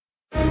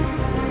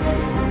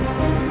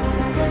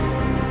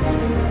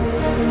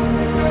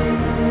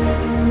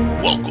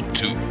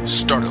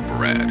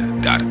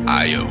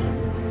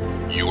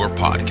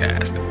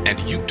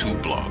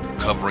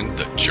covering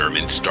the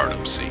German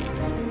startup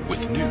scene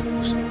with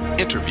news,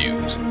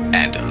 interviews,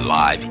 and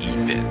live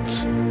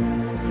events.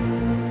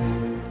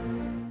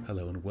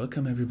 Hello and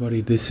welcome everybody.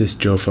 This is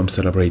Joe from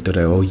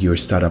Celebrate.io, your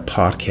startup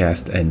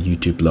podcast and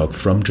YouTube blog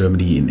from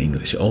Germany in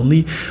English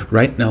only.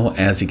 Right now,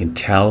 as you can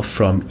tell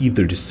from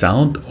either the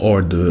sound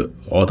or the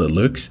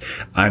looks,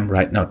 I'm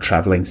right now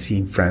traveling,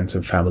 seeing friends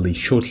and family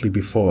shortly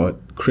before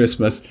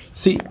Christmas.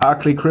 See,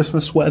 ugly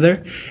Christmas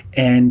weather.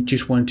 And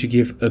just want to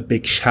give a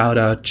big shout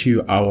out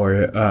to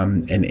our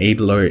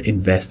enabler,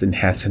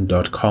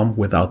 investinhessen.com.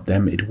 Without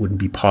them, it wouldn't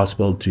be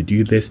possible to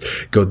do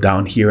this. Go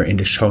down here in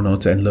the show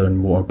notes and learn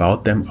more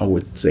about them. I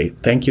would say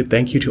thank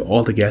you to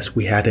all the guests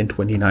we had in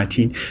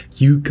 2019.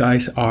 You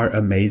guys are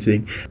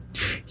amazing.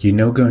 You're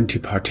now going to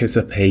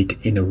participate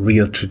in a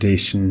real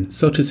tradition,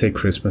 so to say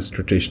Christmas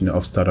tradition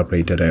of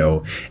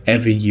Startup.io.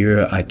 Every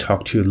year I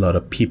talk to a lot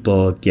of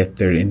people, get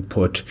their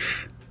input,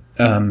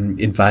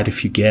 invite a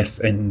few guests,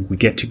 and we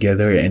get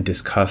together and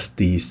discuss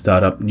the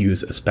startup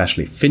news,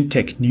 especially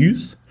fintech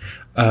news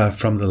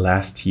from the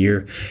last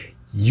year.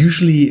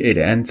 Usually it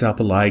ends up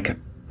like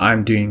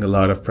I'm doing a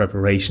lot of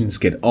preparations,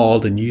 get all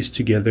the news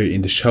together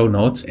in the show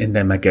notes, and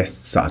then my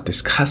guests start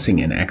discussing.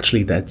 And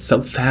actually that's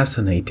so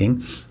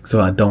fascinating. So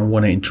I don't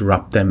want to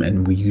interrupt them,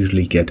 and we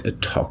usually get a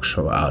talk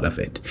show out of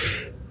it.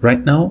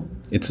 Right now,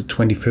 it's the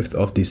 25th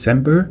of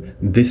December.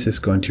 This is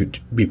going to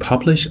be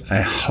published.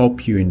 I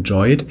hope you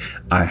enjoy it.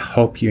 I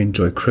hope you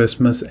enjoy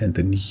Christmas and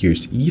the New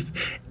Year's Eve.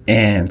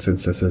 And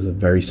since this is a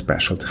very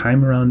special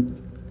time around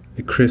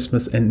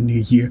Christmas and New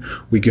Year,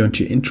 we're going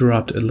to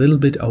interrupt a little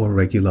bit our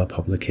regular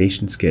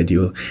publication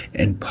schedule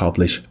and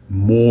publish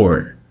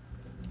more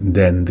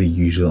than the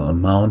usual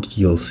amount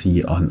you'll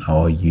see on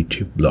our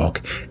YouTube blog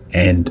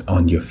and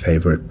on your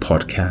favorite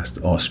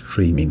podcast or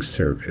streaming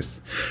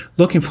service.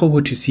 Looking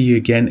forward to see you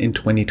again in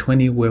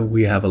 2020, where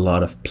we have a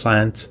lot of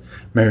plans.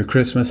 Merry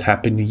Christmas,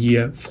 Happy New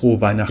Year, Frohe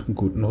Weihnachten,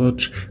 Guten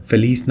Rutsch,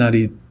 Feliz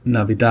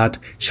Navidad,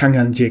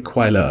 Shanganje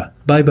Kwaila.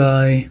 Bye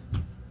bye.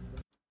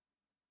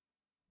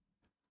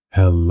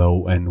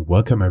 Hello and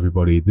welcome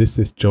everybody. This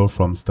is Joe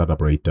from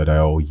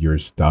Startup.io, your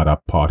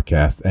startup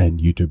podcast and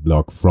YouTube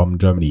blog from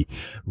Germany.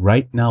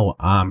 Right now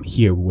I'm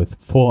here with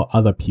 4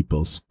 other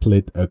people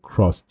split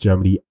across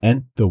Germany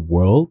and the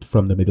world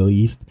from the Middle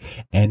East,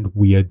 and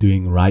we are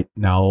doing right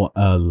now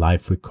a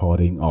live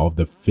recording of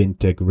the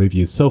Fintech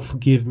review. So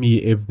forgive me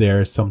if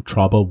there's some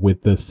trouble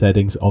with the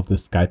settings of the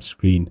Skype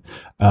screen.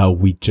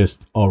 We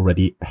just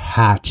already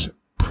had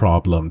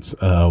problems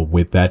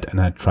with that,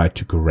 and I tried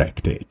to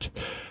correct it.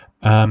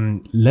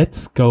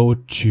 Let's go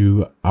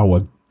to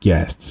our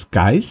guests,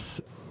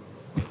 guys.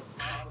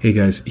 Hey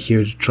guys,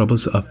 here are the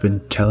troubles I've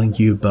been telling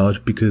you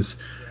about, because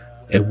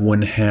at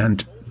one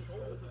hand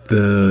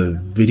the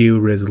video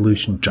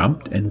resolution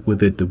jumped, and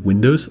with it the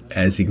windows,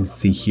 as you can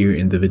see here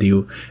in the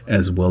video,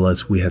 as well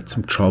as we had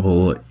some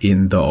trouble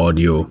in the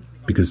audio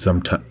because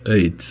sometimes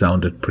it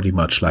sounded pretty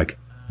much like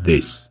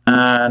this.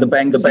 The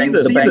bank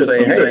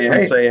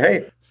say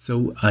hey.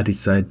 So I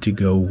decided to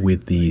go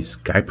with the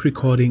Skype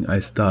recording. I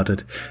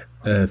started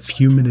a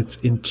few minutes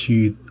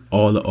into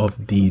all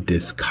of the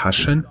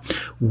discussion.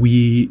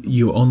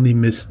 You only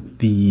missed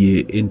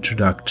the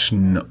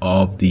introduction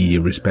of the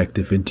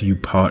respective interview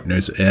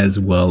partners, as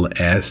well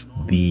as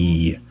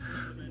the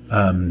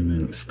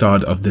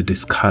start of the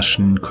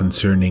discussion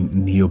concerning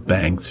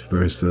neobanks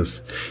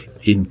versus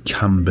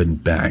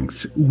incumbent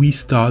banks. We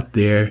start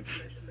there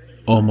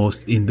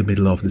almost in the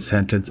middle of the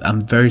sentence.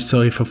 I'm very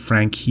sorry for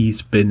Frank.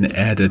 He's been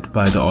added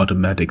by the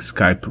automatic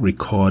Skype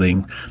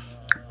recording.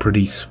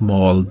 Pretty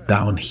small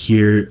down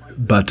here,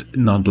 but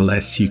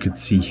nonetheless you can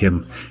see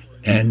him,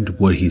 and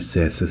what he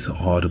says is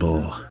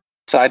audible.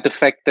 Beside the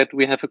fact that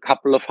we have a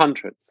couple of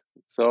hundreds.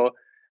 So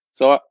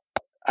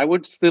I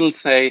would still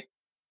say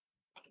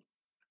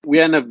we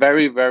are in a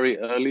very, very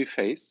early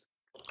phase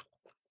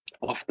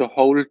of the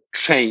whole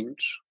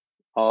change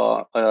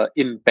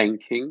in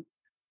banking.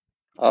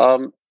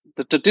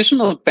 The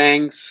traditional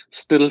banks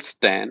still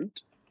stand.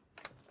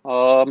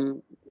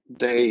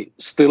 They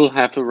still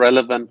have a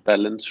relevant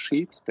balance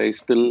sheet. They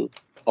still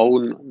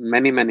own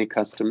many, many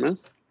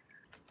customers.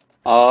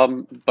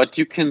 But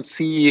you can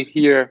see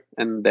here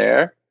and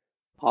there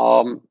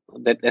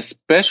that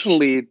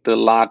especially the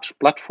large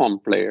platform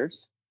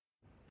players,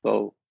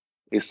 so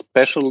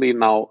especially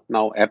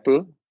now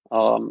Apple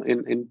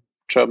in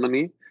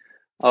Germany,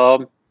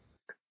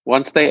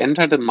 once they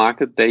enter the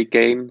market, they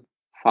gain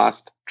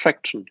fast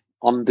traction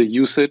on the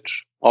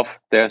usage of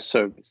their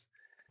service.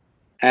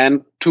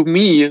 And to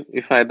me,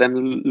 if I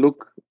then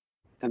look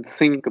and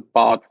think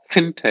about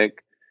fintech,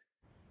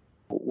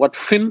 what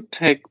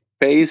fintech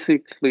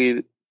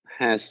basically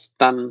has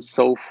done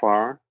so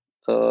far,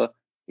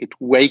 it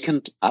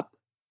wakened up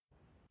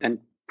and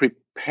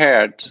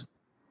prepared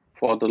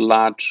for the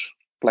large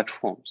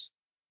platforms.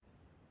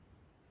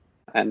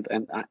 And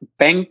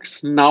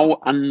banks now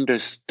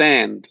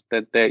understand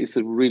that there is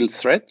a real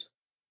threat.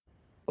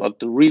 But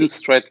the real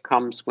threat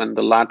comes when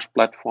the large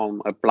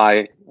platform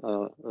apply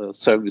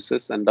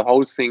services, and the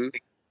whole thing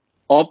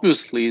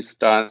obviously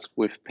starts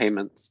with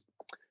payments.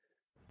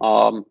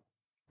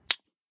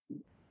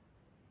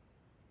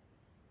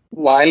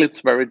 while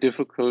it's very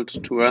difficult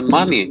to earn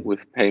money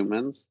with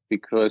payments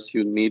because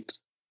you need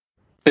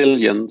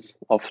billions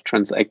of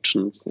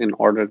transactions in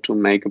order to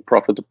make a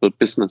profitable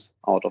business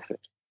out of it,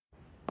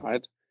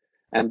 right?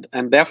 And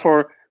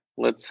therefore,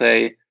 let's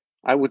say,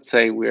 I would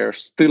say we are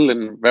still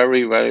in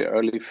very, very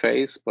early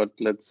phase, but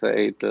let's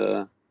say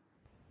the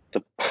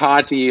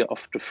party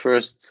of the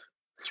first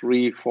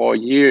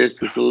 3-4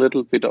 years is a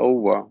little bit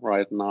over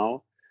right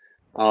now.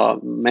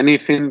 Many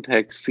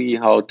fintechs see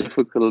how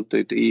difficult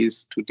it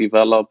is to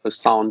develop a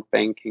sound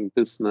banking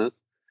business,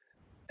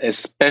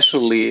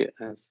 especially,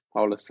 as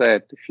Paula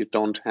said, if you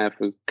don't have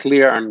a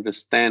clear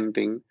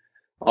understanding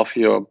of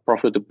your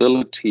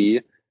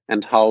profitability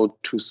and how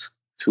to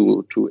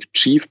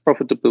achieve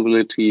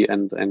profitability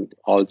and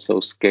also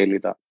scale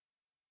it up.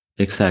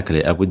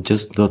 Exactly. I would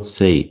just not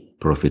say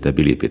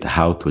profitability, but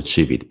how to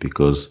achieve it,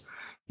 because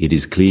it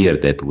is clear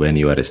that when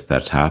you are a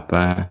startup,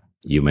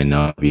 you may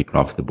not be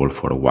profitable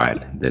for a while.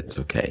 That's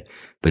okay.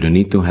 But you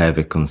need to have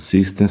a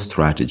consistent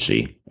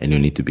strategy, and you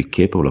need to be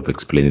capable of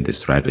explaining the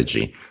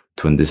strategy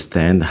to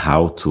understand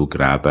how to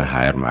grab a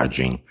higher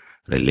margin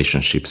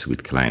relationships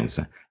with clients.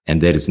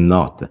 And that is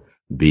not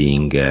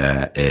being,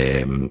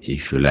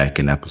 if you like,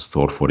 an Apple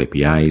store for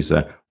APIs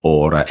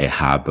or a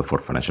hub for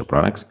financial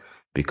products,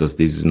 because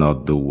this is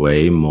not the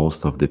way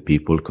most of the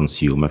people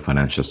consume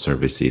financial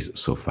services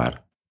so far.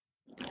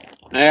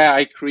 Yeah, I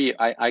agree.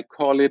 I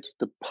call it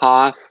the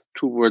path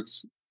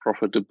towards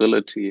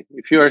profitability.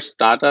 If you're a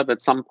startup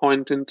at some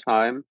point in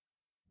time,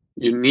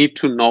 you need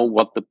to know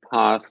what the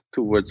path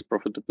towards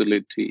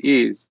profitability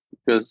is,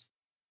 because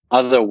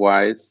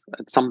otherwise,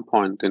 at some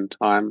point in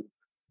time,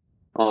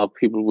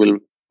 people will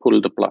pull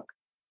the plug.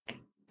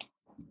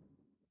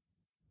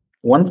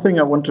 One thing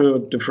I want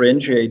to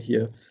differentiate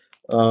here.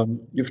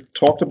 You've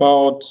talked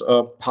about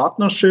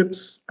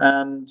partnerships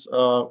and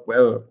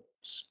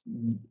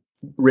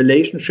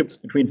relationships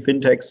between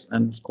fintechs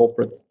and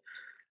corporates.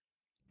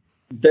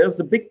 There's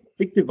the big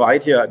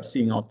divide here I'm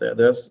seeing out there.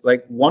 There's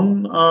like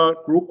one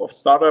group of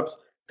startups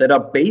that are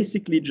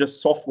basically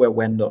just software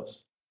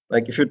vendors.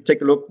 Like if you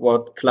take a look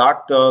what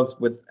Clark does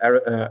with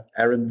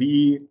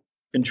R&V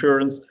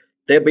insurance,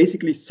 they're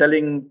basically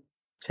selling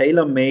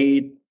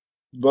tailor-made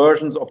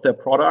versions of their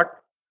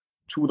product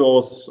to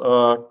those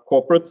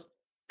corporates,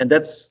 and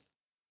that's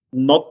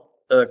not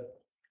a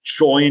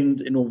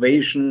joint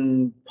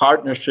innovation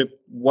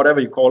partnership, whatever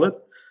you call it.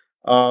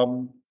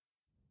 And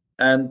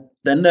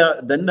then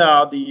there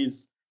are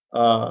these,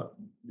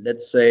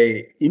 let's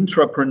say,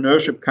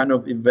 intrapreneurship kind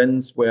of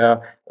events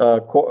where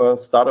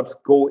startups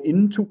go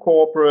into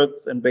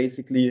corporates and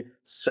basically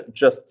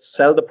just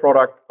sell the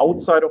product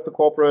outside of the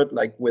corporate,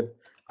 like with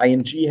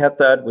ING had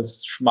that with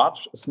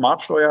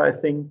Smartsteuer, I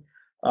think.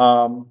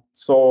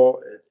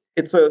 So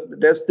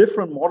there's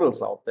different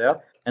models out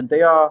there, and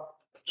they are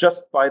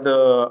just by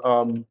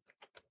the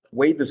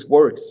way this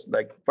works,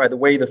 like by the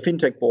way the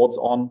fintech board's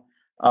on,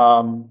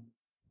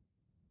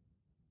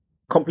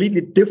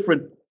 completely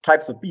different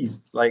types of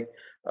beasts. Like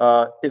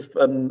if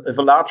a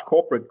large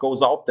corporate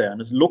goes out there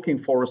and is looking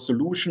for a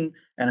solution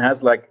and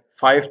has like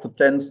 5 to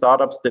 10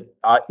 startups that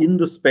are in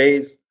the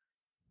space,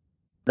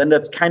 then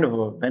that's kind of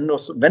a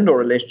vendor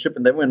relationship,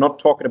 and then we're not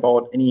talking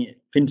about any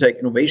fintech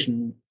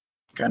innovation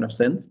kind of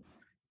sense.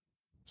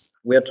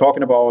 We're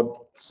talking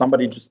about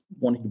somebody just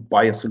wanting to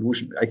buy a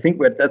solution. I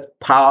think that's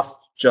past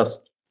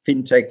just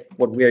fintech,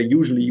 what we are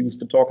usually used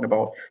to talking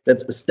about.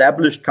 That's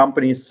established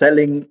companies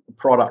selling a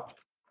product.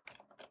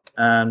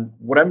 And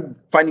what I'm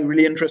finding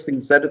really interesting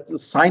is that it's a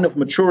sign of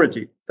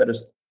maturity that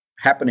is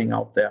happening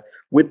out there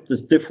with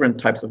these different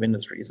types of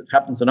industries. It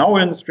happens in our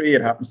industry.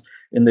 It happens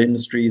in the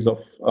industries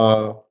of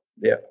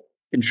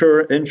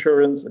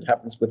insurance. It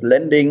happens with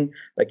lending.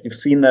 Like you've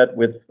seen that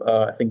with,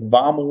 I think,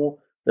 Vamo,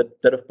 that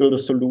have built a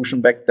solution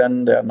back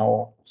then. They are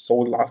now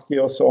sold last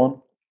year or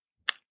so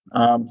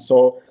on.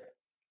 So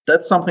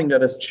that's something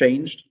that has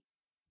changed.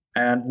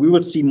 And we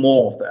will see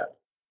more of that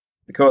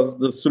because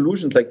the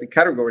solutions, like the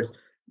categories,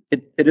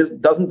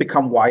 it doesn't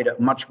become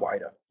much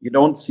wider. You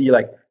don't see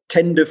like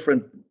 10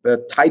 different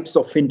types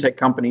of fintech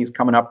companies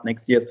coming up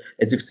next year,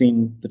 as you've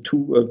seen the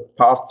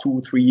past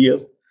 2-3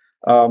 years.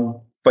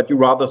 But you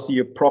rather see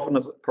a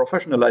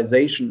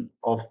professionalization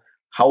of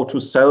how to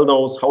sell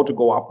those, how to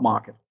go up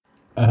market.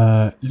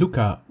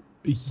 Luca,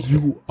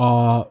 you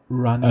are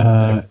running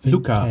a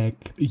fintech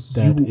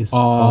that is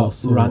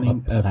also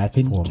running a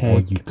platform, or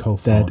you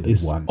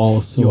co-founded one.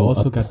 You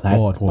also got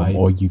bought by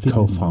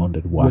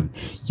co-founded one.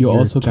 You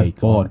also got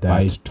bought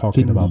by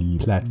talking about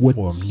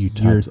platform, new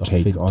types of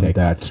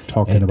fintechs.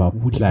 Talking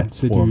about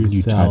platform,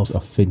 new types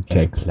of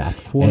fintechs.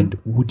 And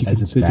would you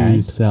consider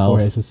yourself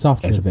as a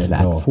software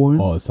vendor,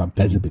 or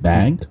something as a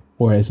bank,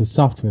 or as a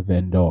software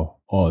vendor,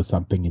 or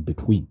something in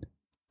between?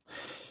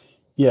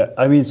 Yeah,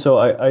 I mean, so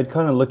I'd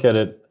kind of look at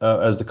it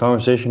as the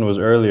conversation was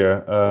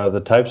earlier,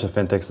 the types of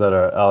fintechs that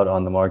are out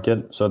on the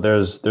market. So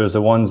there's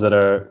the ones that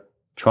are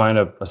trying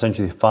to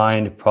essentially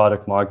find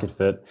product market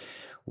fit,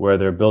 where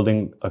they're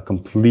building a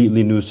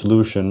completely new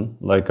solution,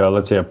 like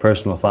let's say a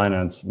personal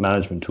finance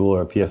management tool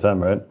or a PFM,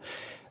 right?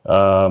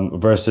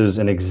 Versus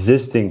an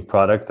existing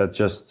product that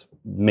just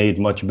made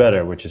much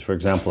better, which is, for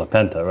example, a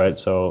Penta, right?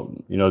 So,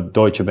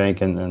 Deutsche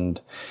Bank and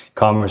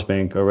Commerce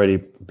Bank already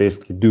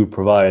basically do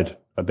provide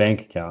a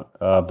bank account,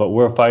 but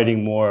we're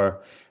fighting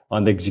more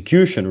on the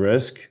execution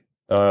risk.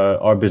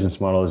 Our business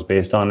model is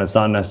based on. It's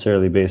not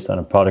necessarily based on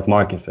a product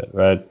market fit,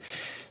 right?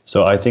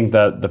 So I think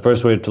that the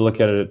first way to look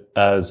at it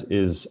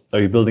is, are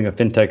you building a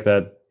fintech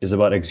that is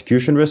about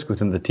execution risk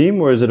within the team,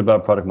 or is it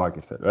about product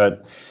market fit, right?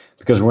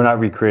 Because we're not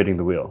recreating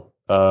the wheel,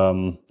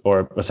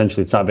 or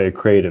essentially it's not very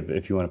creative,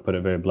 if you want to put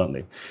it very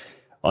bluntly.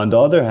 On the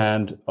other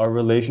hand, our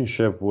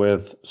relationship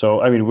with,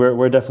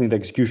 we're definitely the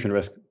execution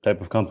risk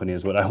type of company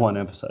is what I want to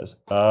emphasize.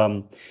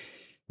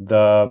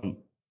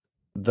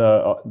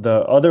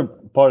 The other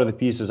part of the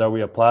piece is, are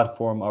we a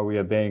platform? Are we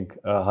a bank?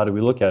 How do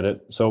we look at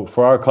it? So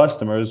for our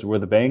customers, we're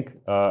the bank.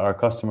 Our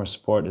customer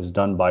support is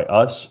done by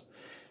us.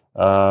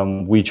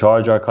 We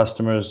charge our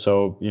customers,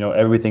 so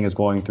everything is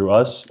going through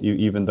us,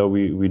 even though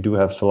we do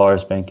have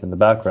Solaris Bank in the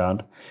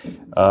background.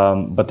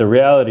 But the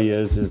reality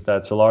is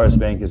that Solaris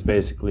Bank is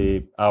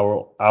basically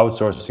our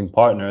outsourcing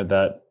partner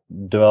that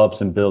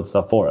develops and builds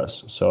stuff for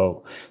us.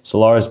 So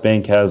Solaris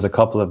Bank has a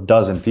couple of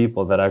dozen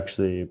people that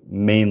actually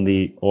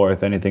mainly, or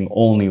if anything,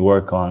 only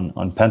work on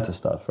Penta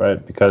stuff,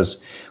 right? Because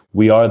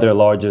we are their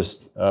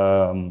largest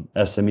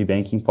SME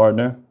banking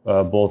partner,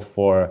 both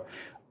for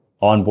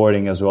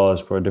onboarding as well as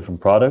for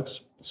different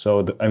products.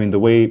 So the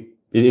way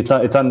I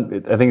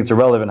think it's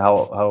irrelevant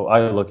how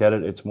I look at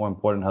it. It's more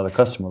important how the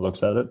customer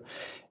looks at it,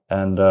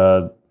 and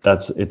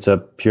it's a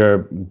pure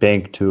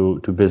bank to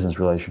business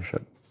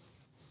relationship.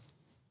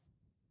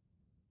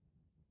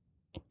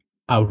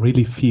 I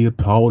really feel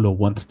Paolo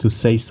wants to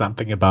say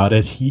something about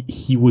it.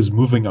 He was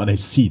moving on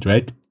his seat,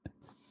 right?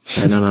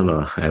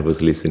 No. I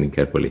was listening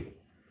carefully.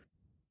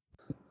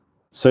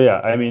 So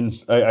yeah, I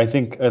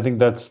think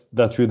that's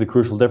really the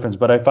crucial difference.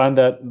 But I find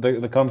that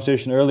the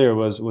conversation earlier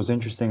was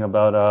interesting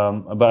about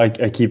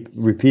I keep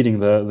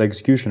repeating the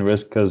execution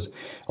risk, because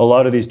a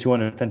lot of these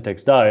 200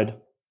 fintechs died,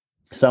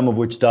 some of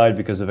which died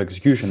because of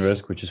execution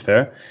risk, which is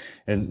fair,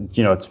 and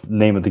it's the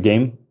name of the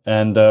game.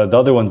 And the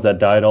other ones that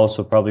died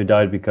also probably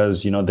died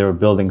because they were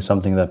building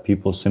something that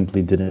people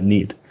simply didn't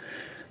need.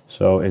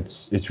 So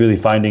it's really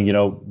finding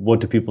what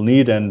do people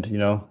need, and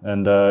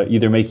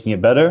either making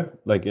it better,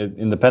 like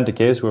in the Penta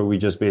case where we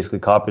just basically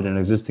copied an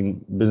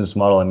existing business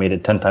model and made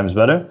it 10 times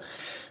better,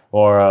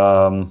 or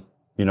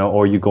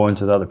or you go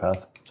into the other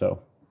path. So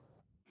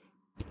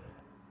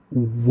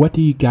what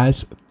do you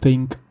guys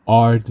think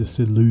are the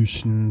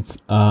solutions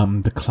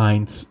the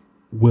clients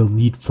will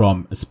need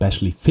from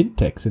especially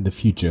fintechs in the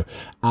future?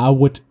 I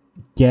would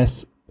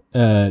guess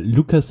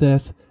Luca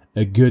says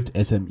a good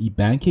SME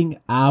banking.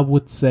 I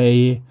would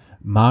say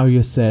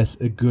Mario says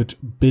a good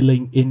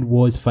billing,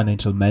 invoice,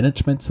 financial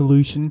management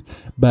solution.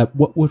 But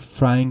what would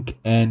Frank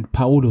and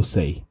Paolo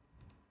say?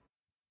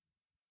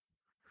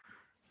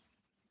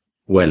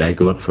 Well, I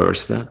go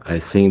first. I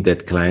think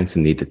that clients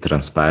need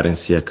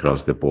transparency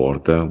across the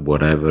board,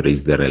 whatever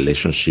is the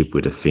relationship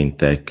with a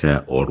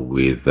fintech or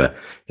with a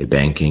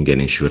banking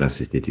and insurance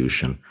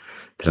institution.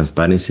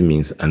 Transparency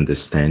means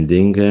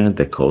understanding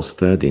the cost,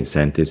 the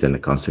incentives, and the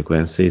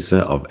consequences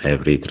of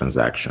every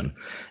transaction.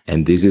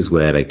 And this is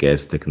where I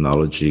guess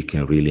technology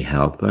can really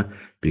help,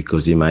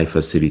 because it might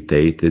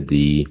facilitate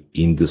the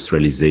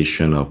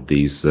industrialization of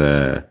this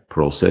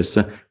process,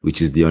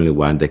 which is the only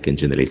one that can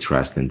generate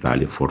trust and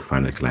value for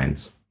final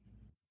clients.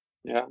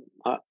 Yeah,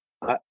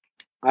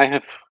 I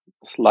have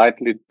a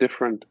slightly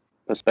different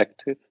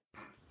perspective.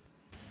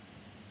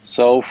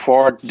 So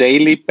for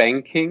daily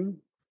banking,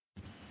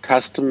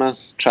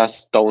 customers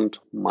just don't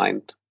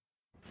mind.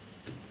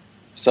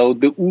 So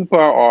the Uber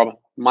or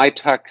My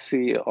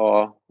Taxi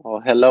or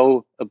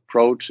Hello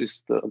approach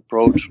is the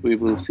approach we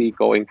will see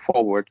going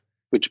forward,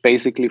 which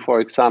basically, for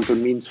example,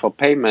 means for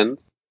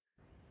payments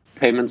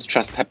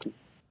just happen.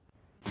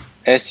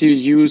 As you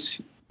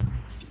use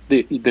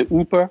the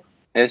Uber,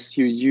 as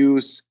you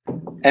use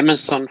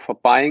Amazon for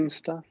buying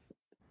stuff,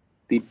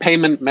 the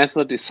payment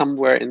method is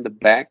somewhere in the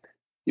back.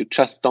 You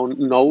just don't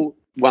know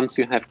once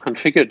you have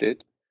configured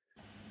it.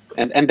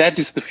 And that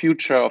is the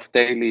future of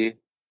daily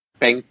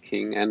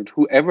banking. And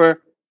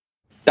whoever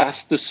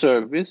does the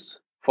service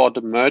for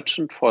the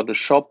merchant, for the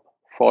shop,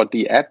 for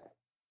the app,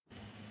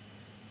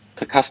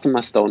 the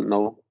customers don't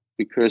know,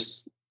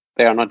 because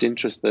they are not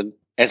interested,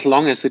 as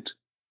long as it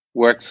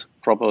works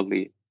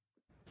properly,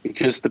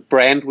 because the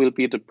brand will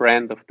be the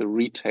brand of the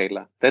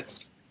retailer.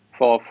 That's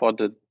for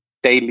the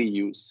daily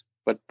use.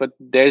 But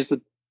there's a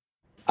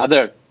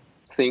other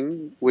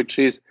thing, which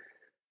is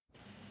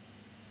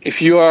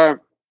if you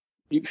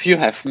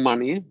have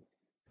money,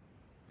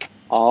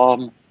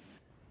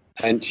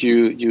 and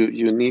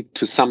you need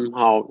to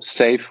somehow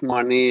save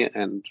money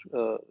and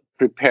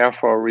prepare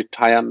for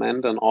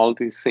retirement and all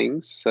these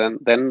things, and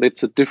then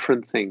it's a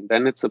different thing.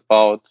 Then it's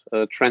about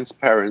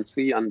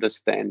transparency,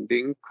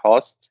 understanding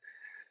costs,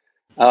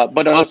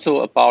 but also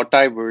about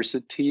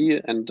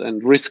diversity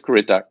and risk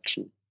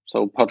reduction.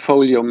 So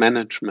portfolio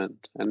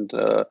management, and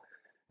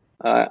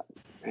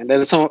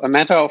it's a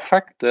matter of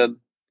fact that,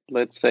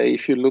 let's say,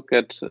 if you look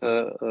at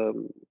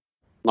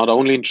not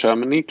only in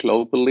Germany,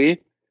 globally,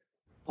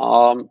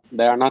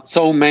 there are not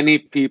so many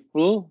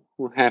people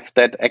who have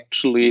that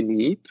actually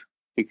need,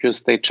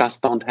 because they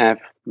just don't have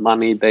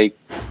money they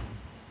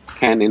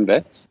can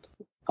invest.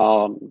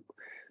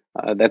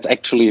 That's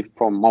actually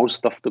for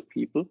most of the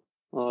people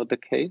the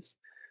case.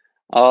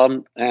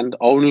 And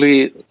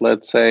only,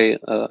 let's say,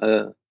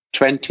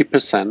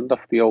 20% of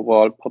the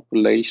overall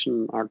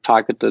population are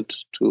targeted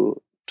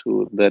to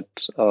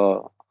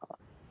that,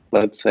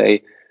 let's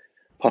say,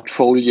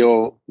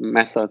 portfolio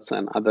methods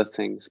and other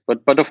things.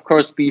 But of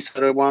course, these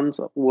are the ones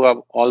who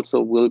are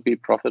also will be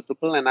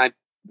profitable. And I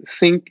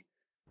think,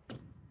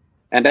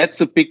 and that's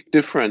a big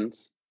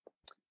difference,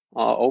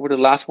 over the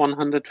last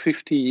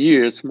 150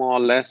 years, more or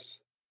less,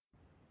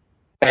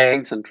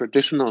 banks and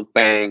traditional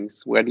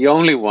banks were the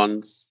only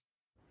ones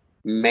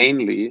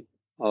mainly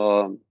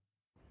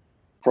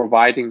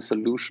providing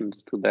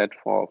solutions to that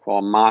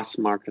for mass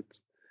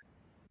markets.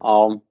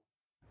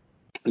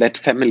 Let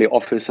family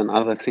office and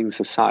other things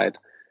aside.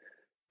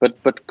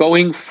 But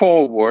going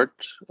forward,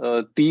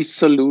 these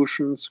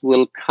solutions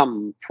will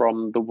come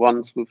from the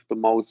ones with the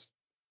most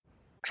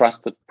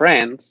trusted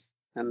brands,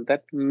 and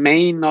that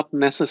may not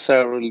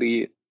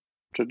necessarily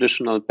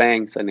traditional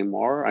banks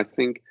anymore. I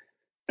think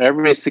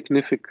every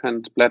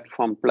significant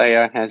platform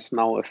player has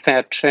now a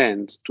fair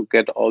chance to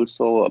get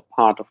also a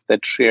part of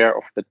that share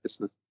of that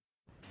business.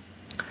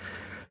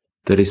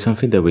 There is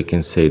something that we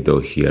can say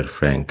though here,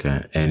 Frank,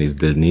 and is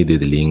the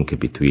needed link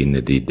between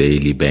the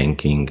daily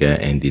banking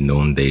and the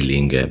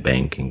non-daily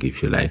banking,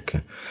 if you like.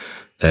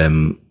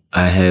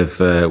 I have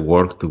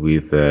worked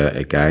with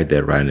a guy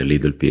that ran a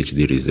little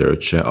PhD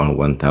research on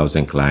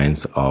 1,000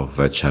 clients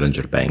of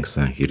challenger banks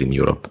here in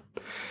Europe.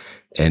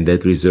 And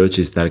that research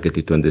is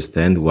targeted to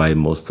understand why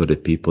most of the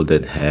people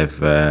that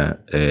have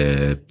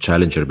a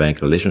challenger bank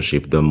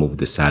relationship don't move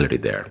the salary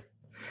there.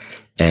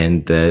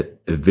 And a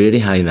very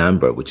high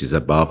number, which is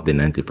above the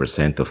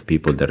 90% of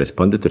people that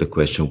responded to the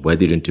question, why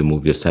didn't you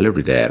move your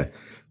salary there,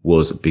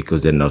 was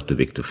because they're not too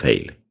big to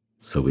fail.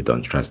 So we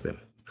don't trust them.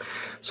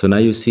 So now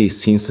you see,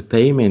 since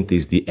payment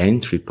is the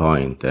entry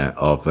point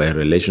of a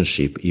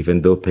relationship,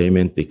 even though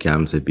payment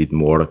becomes a bit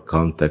more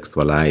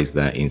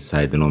contextualized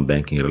inside the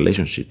non-banking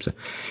relationships,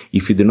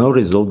 if you do not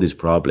resolve this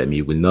problem,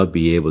 you will not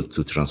be able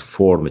to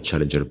transform a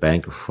challenger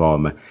bank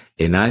from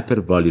an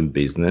hyper-volume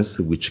business,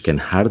 which can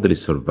hardly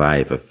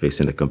survive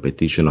facing the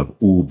competition of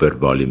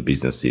uber-volume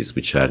businesses,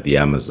 which are the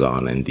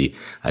Amazon and the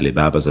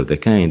Alibabas of the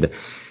kind,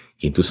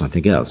 into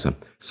something else.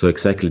 So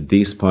exactly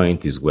this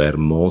point is where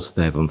most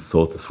haven't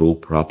thought through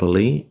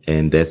properly,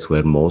 and that's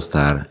where most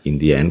are in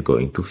the end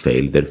going to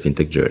fail their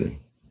fintech journey.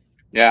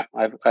 Yeah,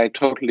 I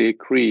totally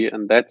agree.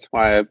 And that's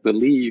why I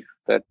believe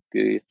that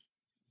the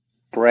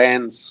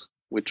brands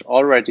which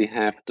already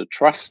have the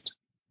trust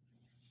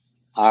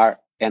are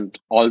and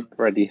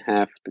already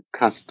have the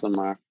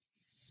customer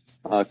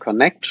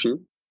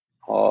connection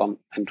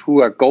and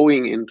who are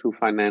going into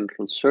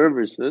financial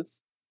services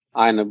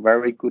are in a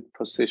very good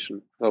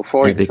position. So,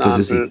 for example,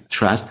 because you see,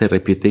 trust and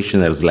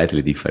reputation are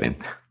slightly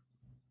different.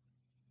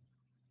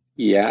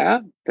 Yeah,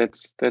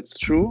 that's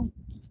true.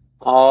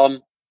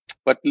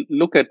 But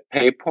look at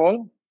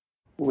PayPal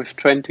with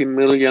 20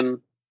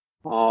 million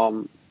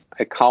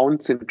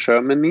accounts in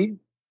Germany.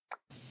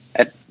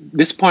 At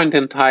this point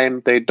in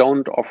time, they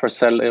don't offer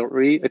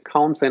salary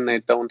accounts and they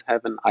don't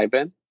have an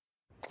IBAN.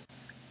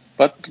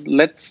 But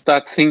let's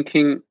start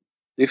thinking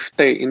if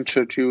they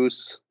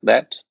introduce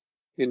that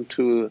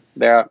into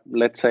their,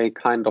 let's say,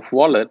 kind of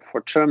wallet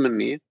for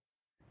Germany.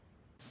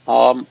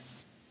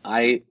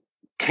 I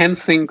can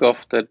think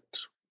of that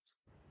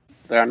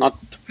there are not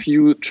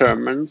few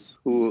Germans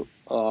who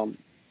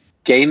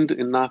gained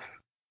enough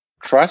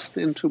trust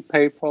into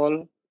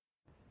PayPal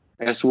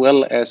as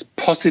well as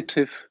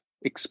positive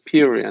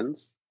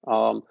experience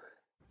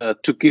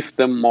to give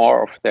them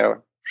more of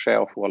their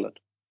share of wallet.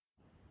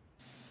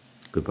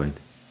 Good point.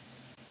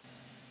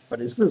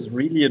 But is this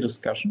really a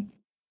discussion?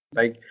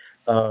 Like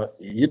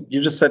you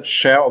just said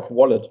share of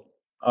wallet.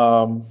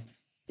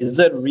 Is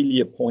that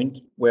really a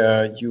point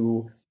where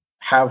you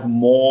have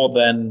more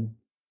than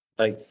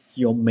like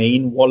your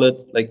main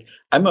wallet? Like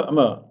I'm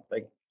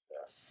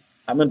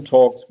in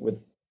talks with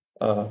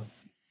our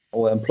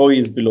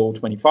employees below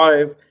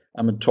 25.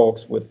 I'm in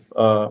talks with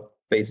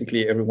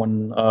basically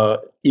everyone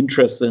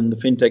interested in the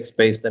fintech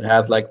space that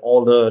has like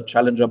all the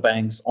challenger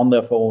banks on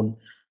their phone.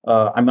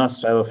 I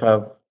myself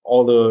have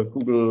all the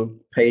Google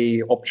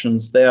Pay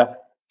options there.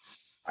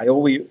 I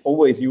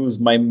always use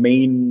my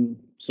main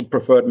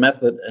preferred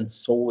method, and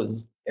so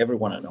is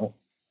everyone I know.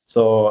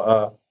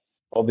 So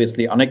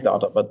obviously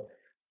anecdata, but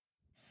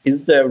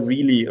is there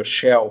really a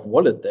share of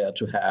wallet there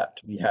to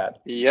be had?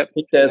 Yep. I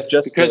think there's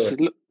just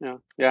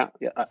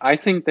I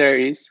think there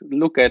is.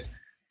 Look at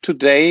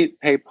today,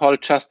 PayPal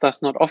just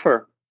does not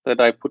offer that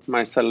I put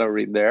my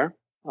salary there,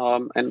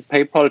 and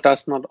PayPal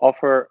does not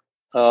offer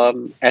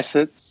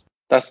assets,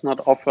 does not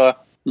offer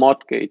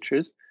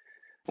mortgages.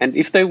 And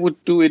if they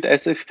would do it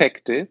as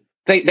effective,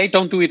 they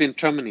don't do it in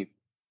Germany.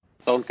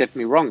 Don't get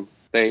me wrong.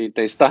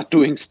 They start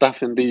doing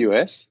stuff in the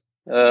US,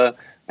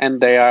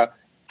 and they are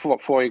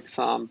for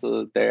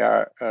example, they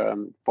are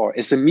for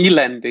SME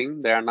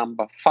lending, they are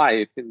number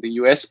 5 in the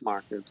US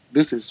market.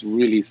 This is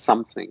really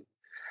something.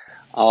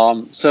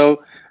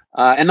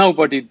 And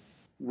nobody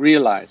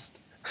realized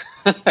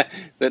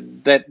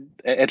that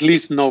at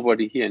least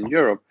nobody here in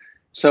Europe.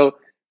 So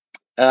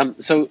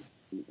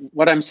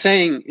what I'm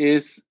saying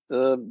is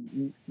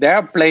there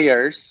are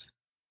players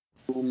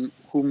who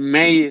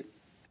may.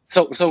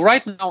 So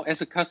right now,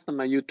 as a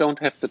customer, you don't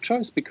have the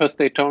choice because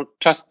they don't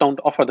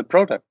offer the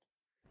product.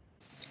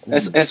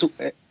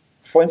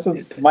 For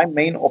instance, my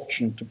main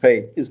option to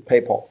pay is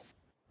PayPal,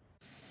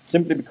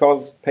 simply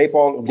because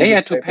PayPal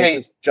and to pay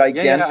is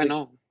gigantic. I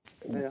know.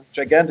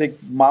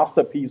 Gigantic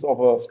masterpiece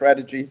of a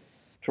strategy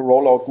to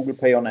roll out Google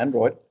Pay on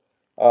Android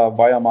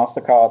via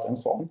MasterCard and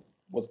so on.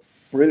 Was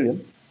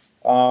brilliant.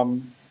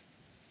 And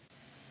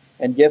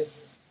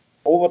yes,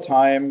 over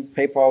time,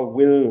 PayPal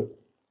will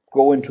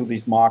go into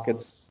these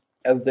markets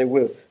as they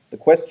will. The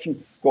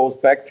question goes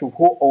back to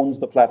who owns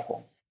the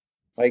platform.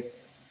 Like,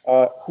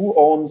 who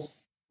owns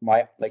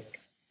back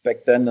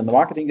then in the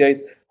marketing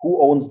days, who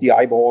owns the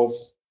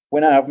eyeballs?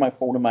 When I have my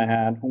phone in my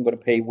hand, who I'm going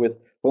to pay with?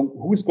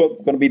 Who's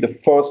going to be the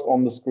first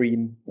on the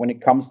screen when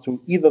it comes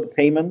to either the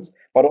payments,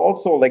 but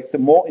also like the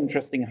more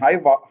interesting high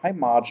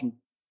margin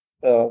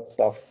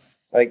stuff.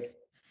 Like,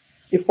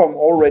 if I'm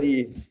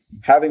already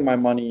having my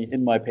money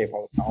in my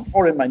PayPal account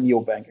or in my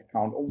neobank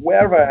account or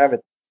wherever I have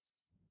it,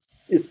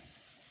 is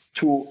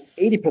to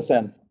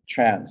 80%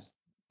 chance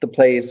the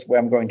place where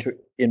I'm going to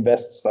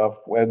invest stuff,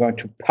 where I'm going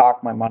to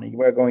park my money,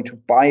 where I'm going to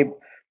buy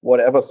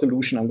whatever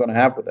solution I'm going to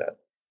have with that.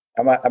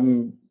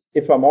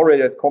 If I'm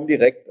already at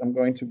Comdirect, I'm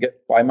going to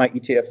buy my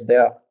ETFs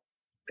there.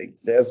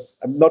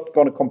 I'm not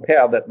going to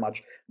compare that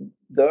much.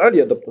 The early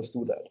adopters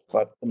do that,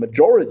 but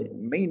the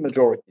main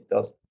majority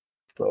doesn't.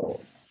 So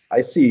I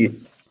see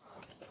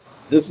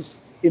this is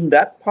in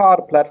that part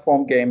a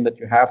platform game that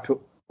you have to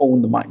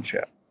own the mind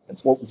share.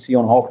 That's what we see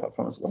on our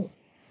platform as well.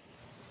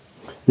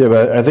 Yeah,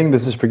 but I think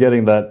this is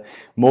forgetting that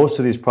most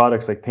of these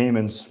products like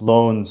payments,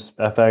 loans,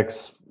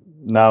 FX,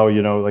 now,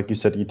 like you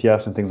said,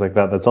 ETFs and things like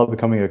that, that's all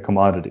becoming a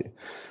commodity,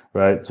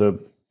 right? So,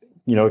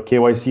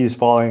 KYC is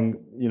falling,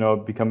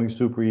 becoming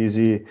super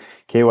easy,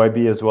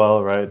 KYB as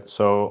well, right?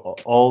 So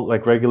all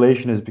like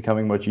regulation is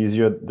becoming much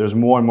easier. There's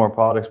more and more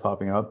products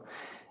popping up.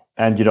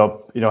 And,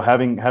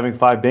 having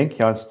 5 bank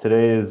accounts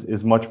today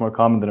is much more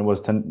common than it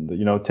was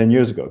 10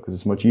 years ago, because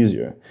it's much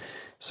easier.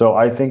 So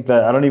I think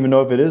that I don't even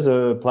know if it is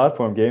a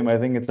platform game. I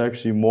think it's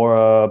actually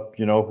more,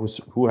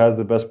 who has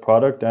the best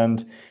product,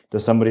 and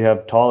does somebody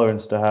have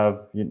tolerance to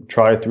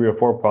try 3 or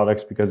 4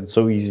 products because it's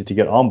so easy to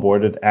get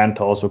onboarded and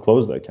to also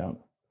close the account.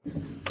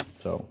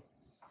 So.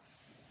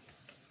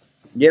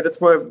 Yeah,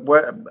 that's where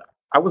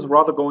I was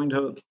rather going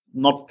to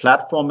not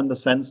platform in the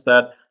sense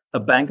that a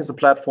bank is a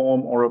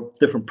platform or a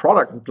different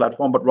product is a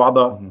platform, but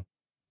rather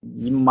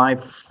my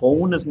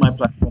phone is my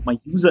platform, my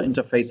user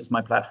interface is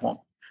my platform.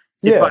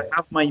 Yeah. If I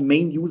have my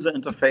main user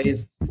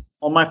interface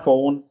on my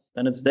phone,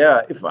 then it's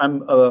there. If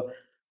I'm a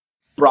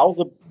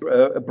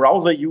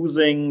browser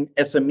using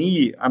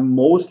SME, I'm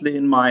mostly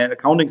in my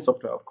accounting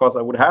software. Of course,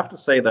 I would have to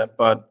say that,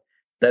 but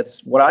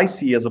that's what I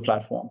see as a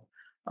platform.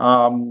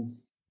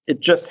 It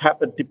just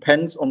it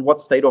depends on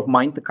what state of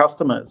mind the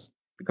customer is,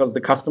 because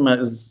the customer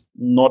is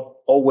not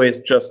always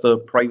just a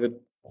private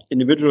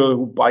individual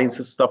who buys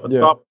his stuff at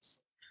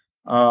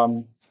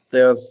Starbucks.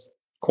 There's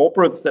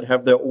corporates that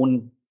have their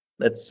own,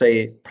 let's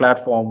say,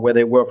 platform where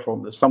they work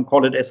from. Some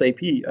call it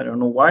SAP. I don't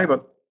know why,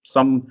 but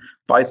some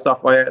buy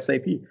stuff via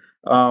SAP.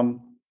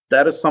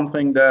 That is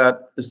something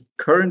that is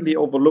currently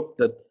overlooked,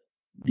 that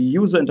the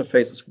user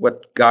interface is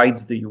what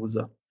guides the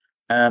user.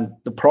 And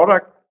the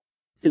product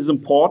is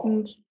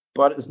important,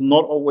 but it's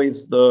not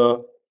always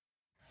the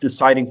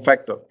deciding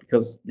factor,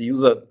 because the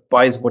user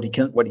buys what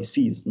he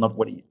sees, not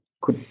what he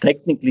could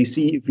technically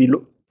see if he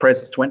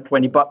presses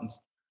 20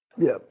 buttons.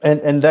 Yeah,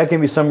 and that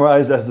can be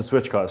summarized as the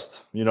switch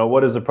cost.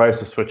 What is the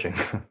price of switching?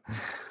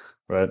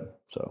 Right?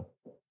 So.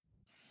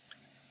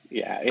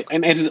 Yeah,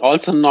 and it is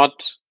also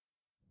not,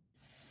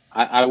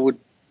 I would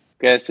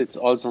guess it's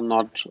also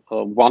not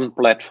one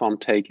platform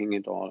taking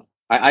it all.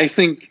 I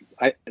think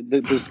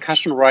the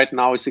discussion right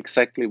now is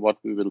exactly what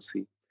we will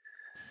see.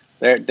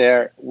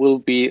 There will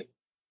be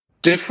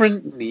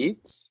different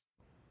needs,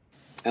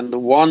 and the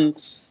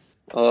ones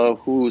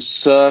who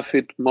serve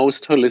it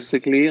most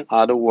holistically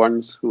are the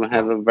ones who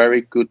have a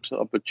very good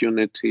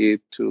opportunity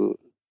to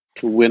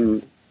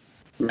win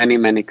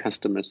many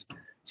customers.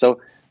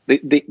 So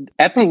the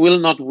Apple will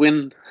not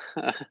win,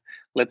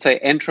 let's say,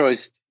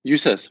 Android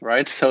users,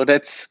 right? So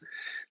that's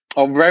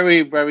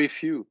very, very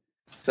few.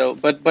 So,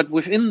 but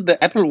within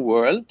the Apple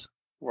world,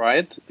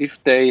 right?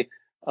 If they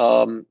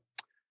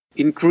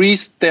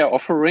increase their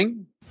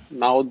offering,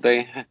 now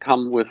they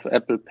come with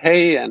Apple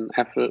Pay and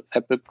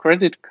Apple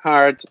credit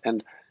card,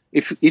 and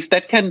if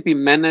that can be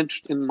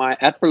managed in my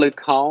Apple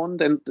account,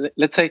 and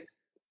let's say,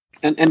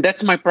 and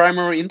that's my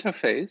primary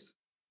interface,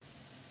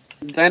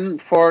 then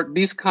for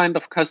these kind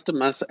of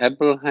customers,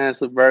 Apple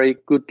has a very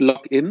good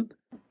lock-in,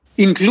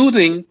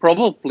 including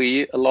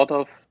probably a lot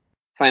of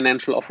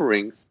financial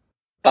offerings.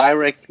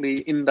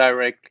 directly,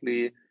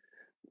 indirectly,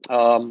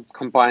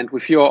 combined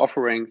with your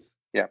offerings.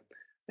 Yeah.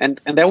 And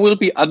there will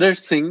be other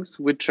things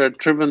which are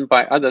driven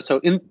by others.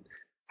 So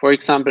for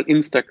example,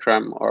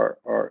 Instagram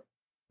or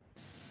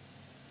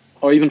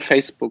even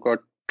Facebook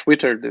or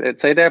Twitter,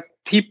 let's say there are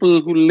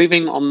people who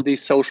living on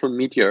these social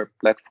media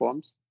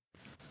platforms.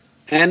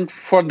 And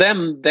for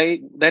them,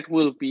 that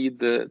will be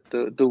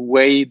the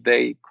way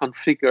they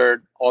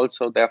configure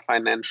also their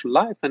financial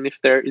life. And if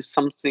there is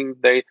something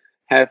they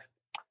have,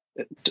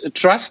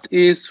 trust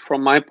is,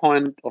 from my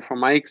point or from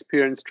my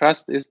experience,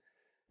 trust is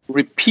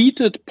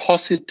repeated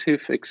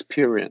positive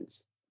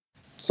experience.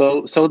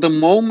 So the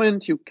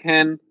moment you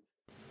can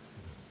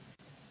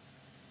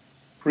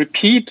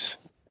repeat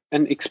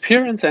an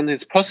experience and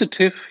it's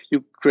positive,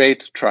 you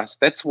create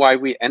trust. That's why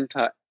we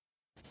enter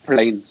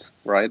planes,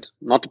 right?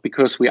 Not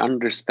because we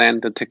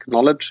understand the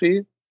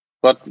technology,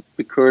 but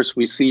because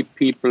we see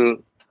people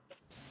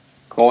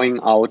going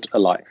out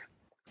alive.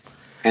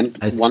 And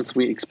once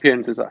we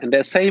experience this, and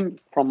the same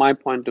from my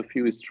point of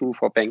view is true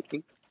for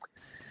banking.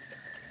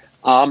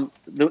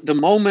 The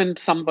moment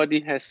somebody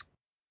has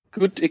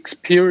good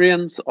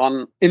experience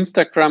on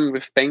Instagram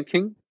with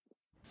banking,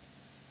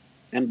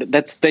 and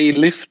that's they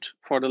lived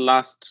for the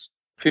last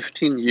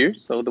 15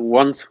 years, so the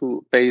ones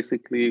who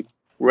basically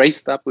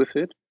raised up with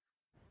it,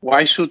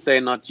 why should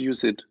they not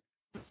use it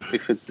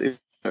if the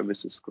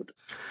service is good?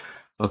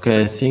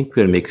 Okay, I think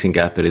we're mixing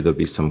up a little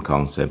bit some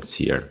concepts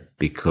here,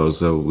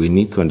 because we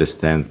need to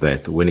understand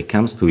that when it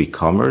comes to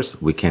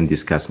e-commerce, we can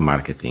discuss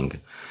marketing.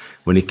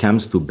 When it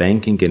comes to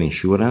banking and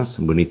insurance,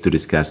 we need to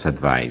discuss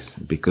advice,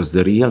 because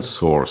the real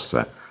source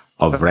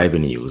of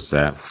revenues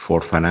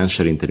for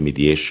financial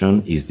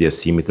intermediation is the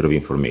asymmetry of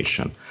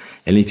information.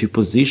 And if you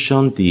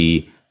position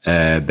the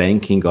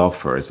banking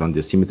offers on the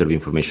asymmetry of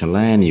information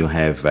line, you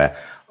have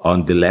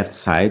on the left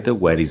side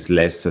where it's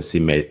less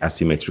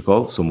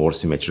asymmetrical, so more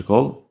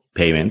symmetrical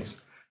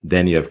payments.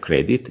 Then you have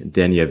credit,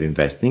 then you have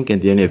investing,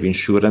 and then you have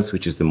insurance,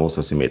 which is the most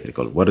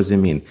asymmetrical. What does it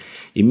mean?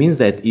 It means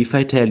that if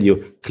I tell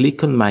you,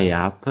 click on my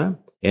app,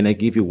 and I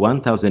give you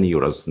 1,000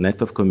 euros net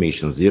of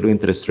commission, 0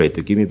 interest rate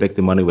to give me back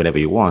the money whenever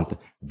you want,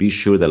 be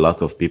sure that a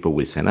lot of people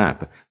will sign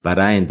up. But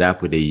I end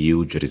up with a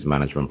huge risk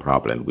management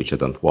problem, which I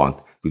don't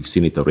want. We've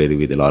seen it already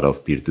with a lot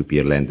of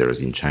peer-to-peer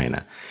lenders in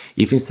China.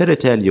 If instead I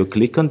tell you,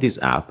 click on this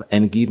app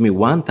and give me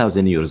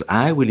 1,000 euros,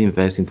 I will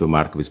invest into a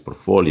marketplace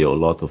portfolio. A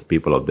lot of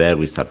people out there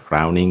will start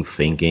frowning,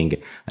 thinking,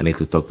 I need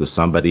to talk to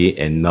somebody,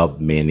 and not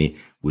many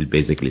will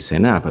basically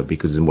sign up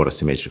because it's more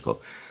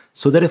asymmetrical.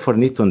 So therefore, I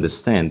need to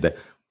understand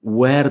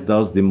where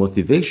does the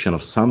motivation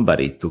of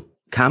somebody to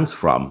comes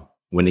from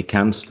when it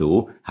comes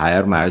to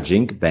higher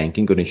margin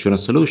banking or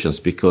insurance solutions.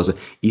 Because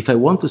if I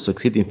want to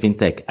succeed in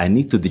fintech, I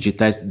need to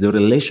digitize the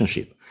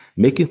relationship.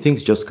 Making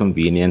things just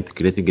convenient,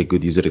 creating a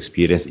good user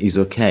experience is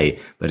okay,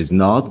 but it's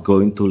not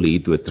going to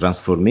lead to a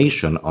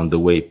transformation on the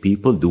way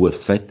people do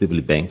effectively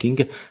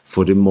banking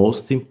for the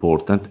most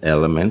important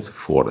elements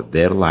for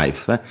their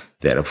life,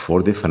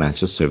 therefore the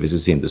financial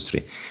services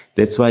industry.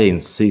 That's why I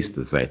insist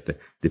that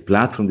the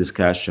platform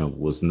discussion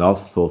was not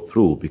thought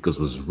through, because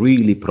it was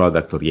really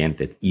product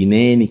oriented. In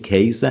any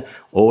case,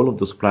 all of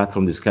those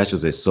platform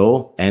discussions I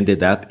saw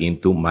ended up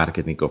into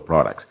marketing of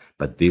products.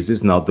 But this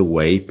is not the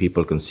way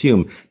people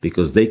consume,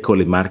 because they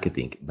call it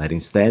marketing, but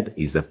instead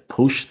is a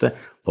pushed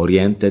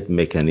oriented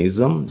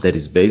mechanism that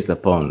is based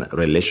upon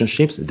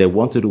relationships. They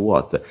want to do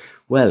what?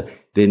 Well,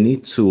 they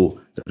need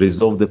to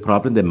resolve the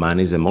problem that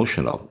money is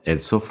emotional.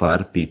 And so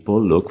far,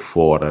 people look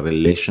for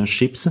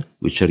relationships,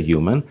 which are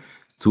human,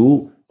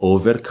 to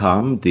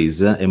overcome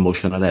this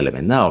emotional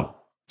element. Now,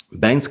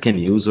 banks can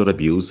use or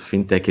abuse,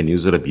 fintech can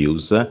use or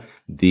abuse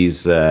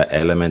this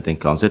element and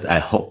concept. I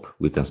hope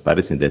with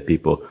transparency that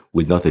people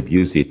will not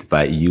abuse it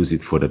by use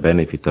it for the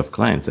benefit of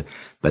clients.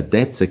 But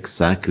that's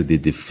exactly the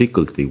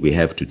difficulty we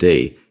have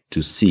today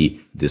to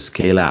see the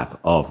scale up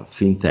of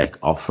fintech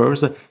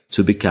offers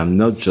to become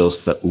not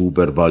just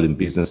Uber volume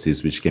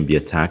businesses which can be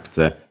attacked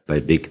by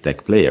big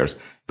tech players,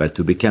 but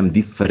to become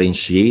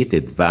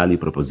differentiated value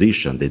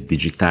proposition that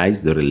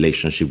digitize the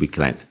relationship with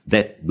clients.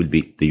 That will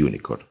be the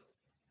unicorn.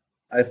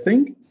 I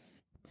think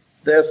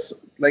there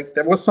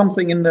was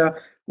something in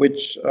there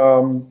which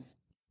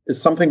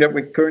is something that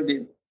we're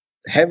currently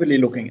heavily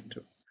looking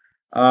into.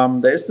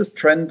 There is this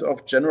trend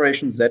of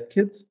Generation Z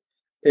kids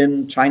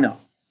in China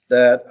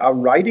that are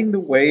riding the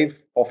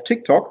wave of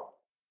TikTok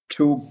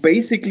to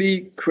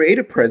basically create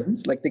a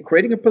presence, like they're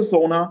creating a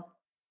persona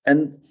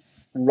and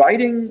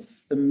writing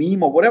a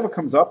meme or whatever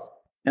comes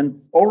up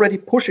and already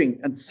pushing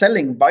and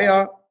selling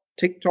via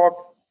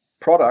TikTok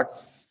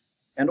products,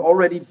 and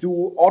already do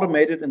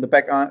automated in the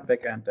back end,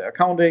 the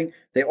accounting.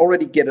 They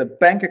already get a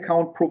bank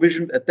account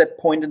provisioned at that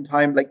point in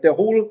time. Like their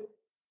whole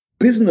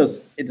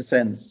business, in a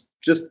sense,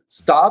 just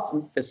starts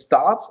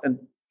and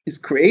is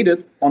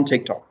created on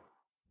TikTok.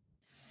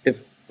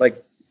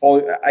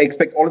 I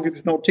expect all of you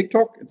to know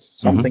TikTok. It's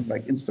something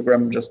like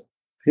Instagram, just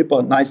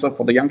hipper, nicer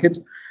for the young kids.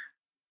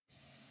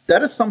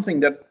 That is something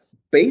that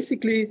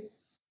basically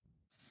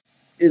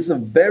is a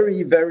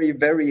very, very,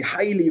 very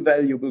highly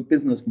valuable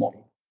business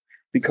model,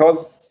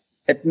 because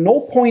At no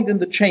point in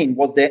the chain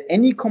was there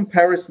any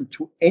comparison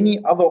to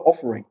any other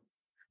offering.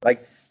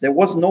 Like there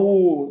was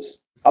no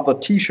other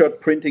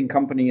t-shirt printing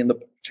company in the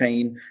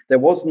chain. There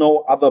was no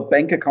other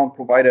bank account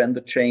provider in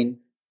the chain.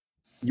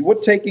 You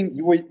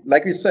were,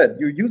 like we said,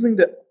 you're using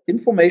the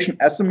information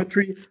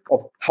asymmetry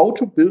of how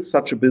to build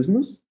such a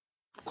business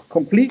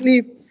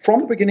completely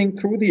from beginning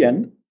through the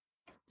end.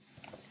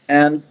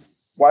 And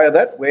via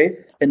that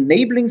way,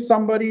 enabling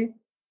somebody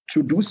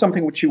to do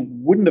something which you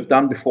wouldn't have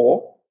done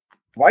before,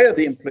 via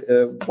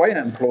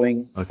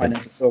employing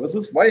financial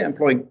services, via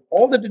employing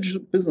all the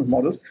digital business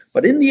models.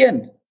 But in the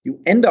end, you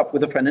end up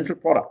with a financial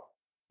product.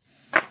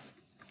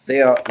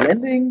 They are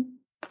lending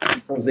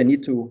because they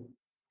need to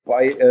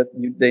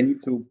they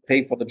need to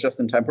pay for the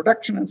just-in-time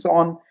production and so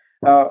on.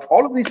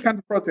 All of these kinds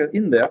of products are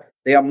in there.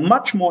 They are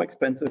much more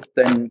expensive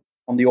than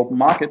on the open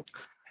market,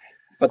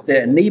 but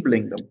they're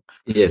enabling them.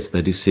 Yes,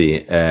 but you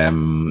see,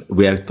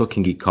 we are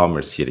talking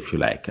e-commerce here, if you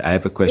like. I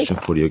have a question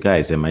for you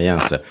guys, and my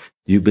answer.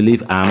 Do you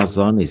believe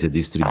Amazon is a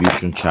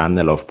distribution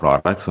channel of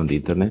products on the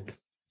internet?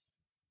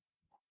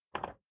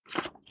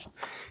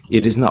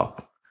 It is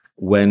not.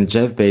 When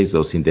Jeff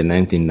Bezos in the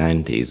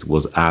 1990s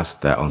was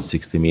asked on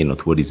 60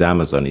 Minutes, what is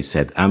Amazon? He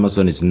said,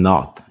 Amazon is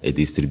not a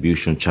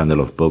distribution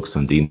channel of books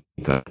on the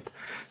internet.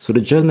 So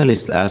the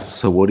journalist asked,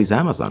 so what is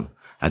Amazon?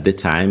 At the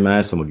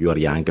time, some of you are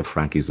younger,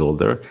 Frank is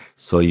older,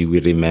 so you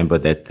will remember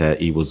that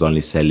he was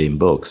only selling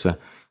books.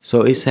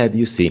 So he said,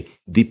 you see,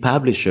 the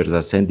publishers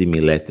are sending me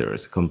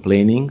letters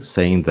complaining,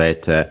 saying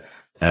that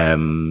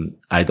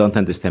I don't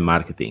understand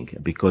marketing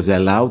because they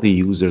allow the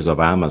users of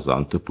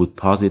Amazon to put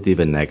positive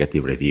and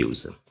negative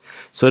reviews.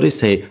 So they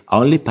say,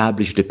 only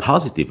publish the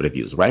positive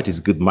reviews, right? It's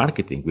good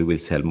marketing. We will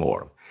sell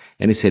more.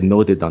 And he said,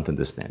 no, they don't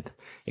understand.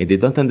 And they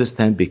don't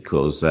understand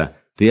because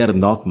they are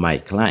not my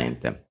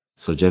client.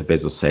 So Jeff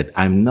Bezos said,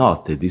 I'm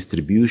not a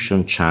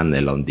distribution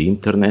channel on the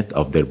internet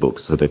of their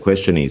books. So the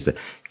question is,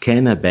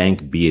 can a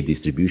bank be a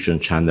distribution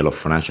channel of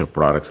financial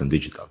products on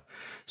digital?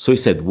 So he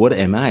said, what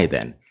am I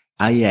then?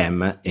 I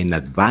am an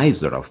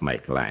advisor of my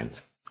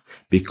clients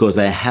because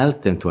I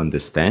help them to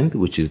understand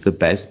which is the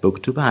best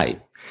book to buy.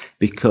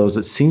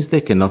 Because since they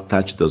cannot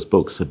touch those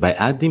books, by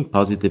adding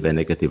positive and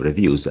negative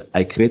reviews,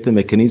 I create a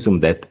mechanism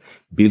that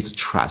builds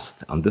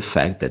trust on the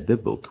fact that the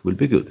book will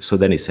be good. So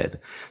then he said,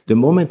 the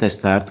moment I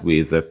start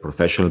with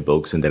professional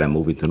books and then I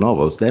move into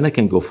novels, then I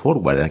can go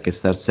forward and I can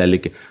start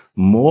selling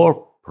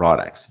more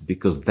products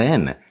because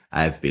then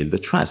I've built the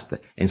trust.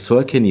 And so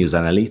I can use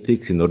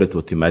analytics in order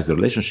to optimize the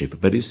relationship.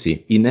 But you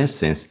see, in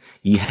essence,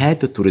 he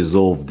had to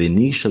resolve the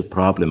initial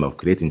problem of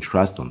creating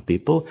trust on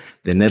people.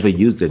 They never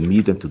used the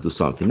medium to do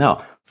something.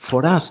 Now,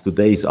 for us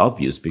today is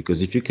obvious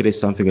because if you create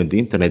something on the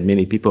internet,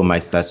 many people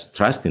might start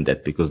trusting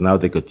that because now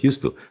they got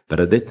used to. But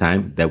at that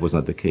time, that was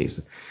not the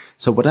case.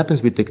 So what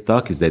happens with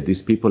TikTok is that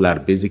these people are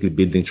basically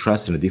building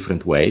trust in a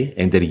different way,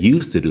 and they're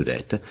used to do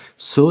that.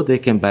 So they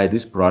can buy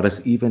these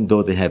products even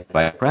though they have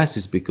high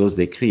prices because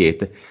they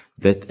create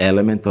that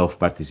element of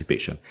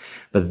participation.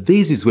 But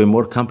this is way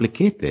more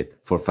complicated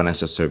for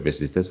financial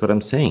services. That's what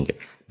I'm saying,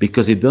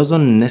 because it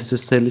doesn't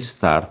necessarily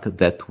start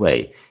that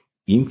way.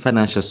 In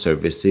financial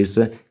services,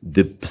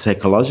 the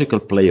psychological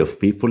play of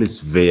people is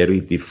very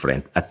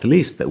different, at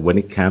least when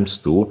it comes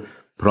to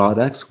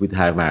products with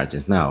high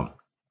margins. Now,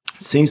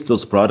 since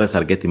those products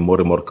are getting more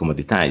and more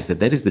commoditized,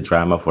 that is the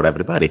drama for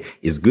everybody.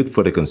 It's good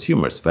for the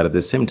consumers, but at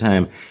the same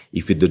time,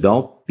 if you do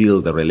not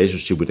build a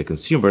relationship with the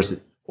consumers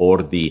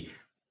or the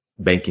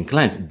banking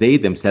clients, they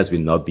themselves will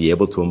not be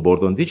able to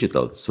onboard on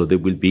digital. So they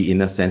will be,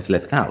 in a sense,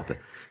 left out.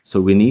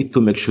 So we need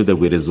to make sure that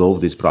we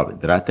resolve this problem.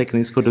 There are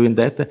techniques for doing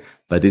that,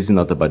 but this is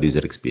not about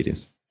user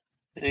experience.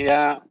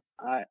 Yeah,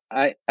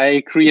 I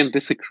agree and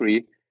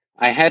disagree.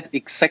 I had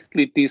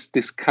exactly these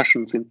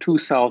discussions in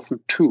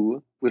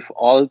 2002 with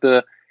all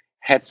the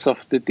heads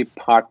of the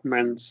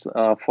departments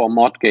for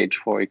mortgage,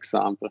 for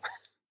example.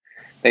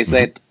 They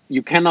said,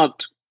 you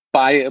cannot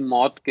buy a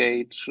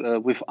mortgage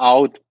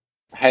without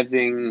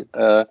having,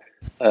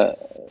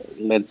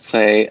 let's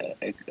say,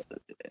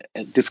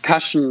 a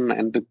discussion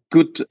and a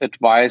good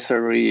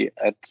advisory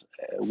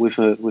with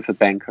a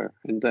banker.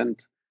 And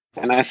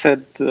I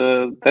said,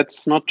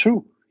 that's not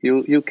true.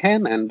 You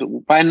can.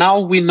 And by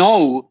now we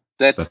know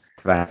that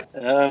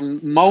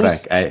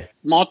most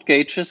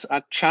mortgages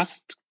are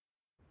just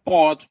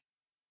bought.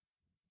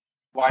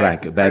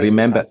 Frank, but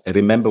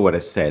remember what I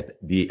said.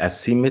 The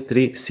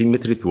symmetry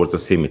towards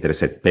asymmetry. I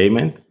said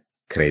payment,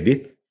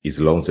 credit is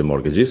loans and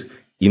mortgages,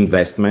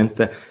 investment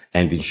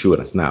and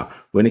insurance. Now,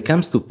 when it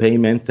comes to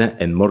payment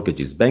and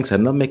mortgages, banks are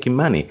not making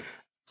money.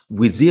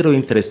 With zero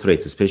interest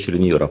rates, especially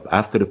in Europe,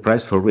 after the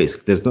price for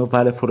risk, there's no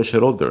value for the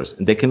shareholders.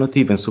 They cannot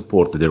even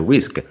support the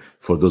risk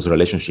for those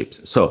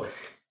relationships. So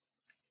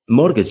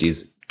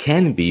mortgages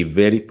can be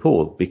very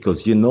poor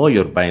because you know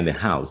you're buying a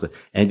house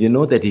and you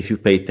know that if you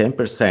pay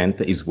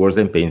 10% it's worse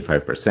than paying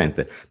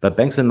 5%. But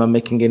banks are not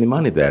making any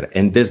money there.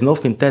 And there's no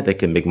fintech that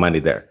can make money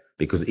there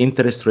because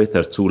interest rates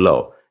are too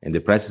low and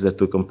the prices are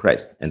too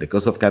compressed and the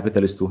cost of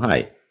capital is too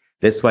high.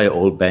 That's why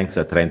all banks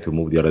are trying to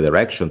move the other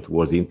direction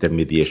towards the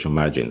intermediation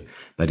margin.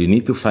 But you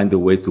need to find a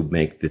way to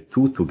make the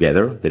two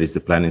together. That is the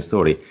planning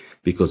story,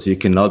 because you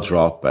cannot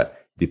drop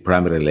the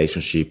primary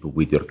relationship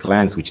with your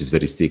clients, which is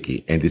very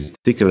sticky. And the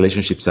sticky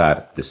relationships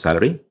are the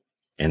salary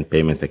and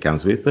payments that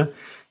comes with,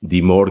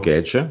 the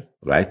mortgage,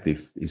 right?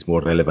 If it's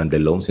more relevant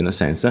than loans in a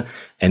sense,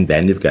 and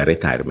then you've got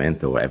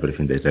retirement or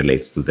everything that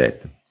relates to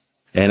that.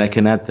 And I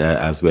can add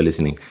as well,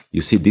 listening,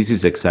 you see, this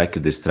is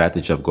exactly the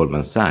strategy of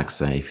Goldman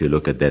Sachs, if you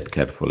look at that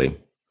carefully.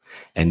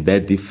 And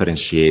that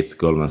differentiates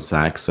Goldman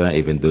Sachs,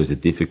 even though it's a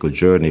difficult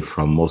journey,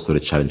 from most of the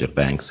challenger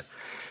banks.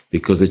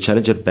 Because the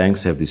challenger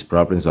banks have these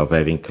problems of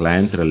having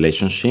client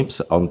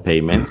relationships on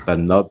payments, but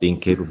not being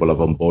capable of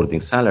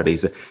onboarding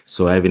salaries.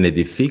 So having a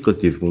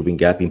difficulty of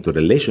moving up into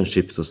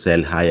relationships to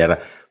sell higher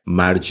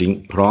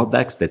margin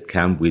products that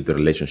come with the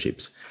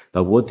relationships.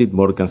 But what did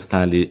Morgan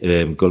Stanley,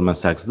 Goldman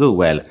Sachs do?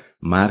 Well,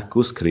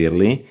 Marcus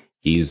clearly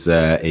is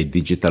a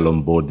digital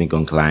onboarding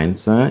on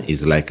clients,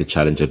 is like a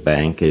challenger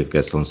bank. You've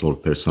got some small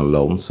personal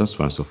loans, so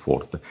on and so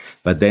forth.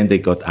 But then they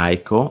got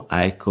ICO.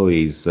 ICO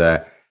is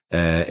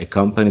a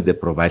company that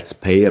provides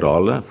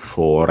payroll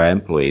for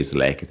employees,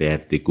 like they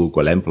have the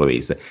Google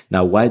employees.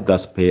 Now, why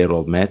does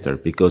payroll matter?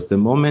 Because the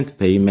moment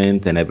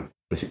payment and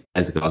everything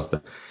else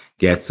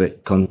gets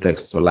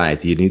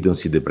contextualized, you don't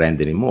see the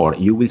brand anymore.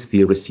 You will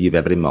still receive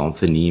every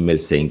month an email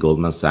saying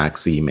Goldman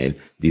Sachs email,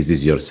 this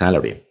is your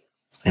salary.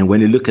 And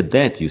when you look at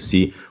that, you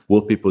see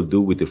what people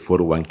do with the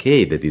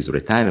 401k, that is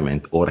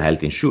retirement, or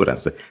health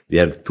insurance. They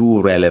are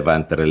two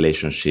relevant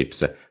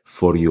relationships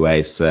for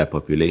US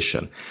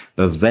population.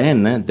 But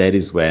then that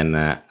is when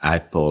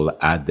Apple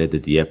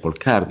added the Apple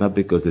Card, not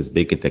because it's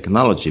big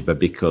technology, but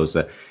because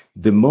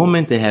the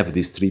moment they have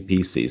these three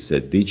pieces,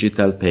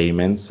 digital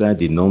payments,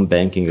 the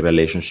non-banking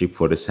relationship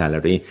for the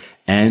salary,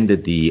 and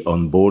the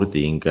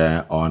onboarding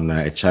on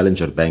a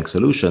challenger bank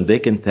solution, they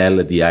can tell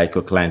the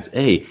ICO clients,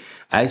 hey,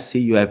 I see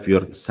you have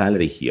your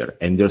salary here,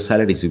 and your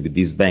salary is with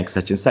this bank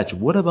such and such.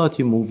 What about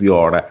you move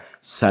your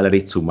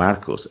salary to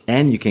Marcos,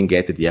 and you can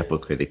get the Apple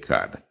credit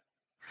card?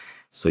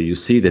 So you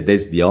see that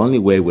that's the only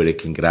way where they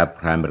can grab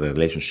primary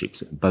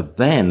relationships. But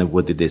then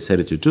what they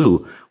decided to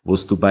do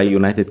was to buy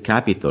United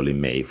Capital in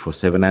May for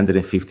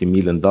 $750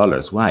 million.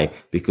 Why?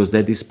 Because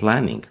that is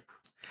planning.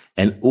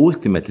 And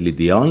ultimately,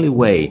 the only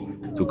way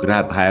to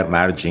grab higher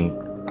margin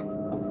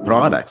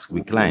products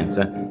with clients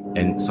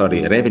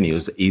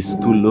revenues is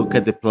to look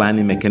at the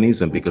planning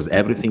mechanism, because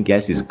everything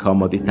else is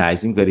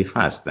commoditizing very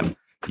fast.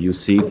 You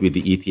see it with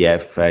the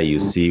ETF, you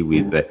see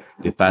with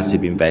the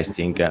passive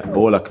investing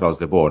all across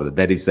the board.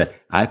 That is a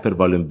hyper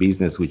volume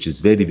business, which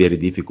is very, very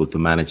difficult to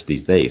manage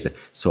these days.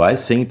 So I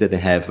think that they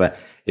have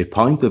a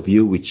point of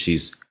view which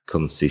is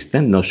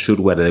consistent. Not sure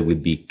whether they will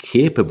be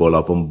capable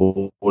of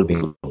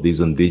onboarding this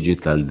on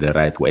digital the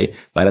right way,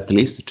 but at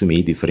least to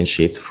me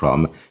differentiates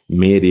from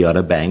many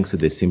other banks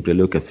that simply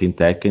look at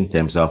fintech in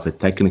terms of a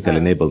technical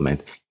enablement,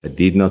 but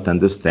did not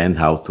understand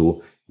how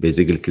to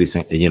basically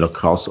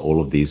cross all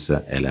of these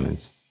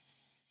elements.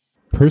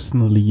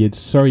 Personally,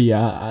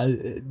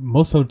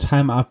 most of the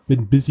time I've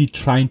been busy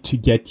trying to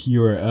get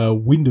your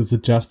windows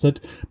adjusted.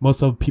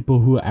 Most of the people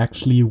who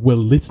actually will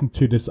listen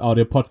to this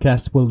audio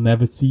podcast will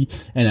never see,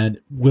 and I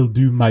will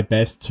do my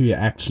best to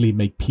actually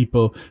make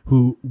people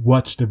who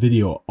watch the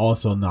video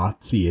also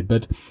not see it.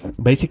 But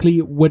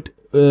basically what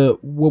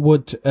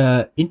would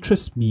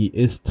interest me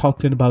is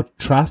talking about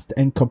trust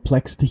and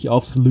complexity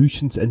of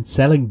solutions and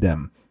selling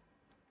them.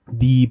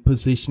 The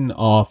position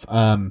of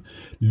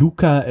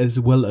Luca as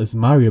well as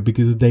Mario,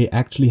 because they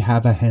actually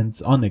have a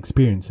hands-on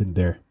experience in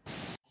there.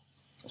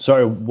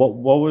 Sorry, what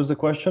was the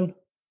question?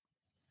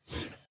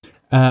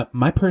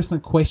 My personal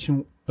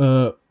question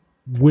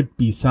would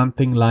be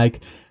something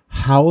like,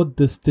 how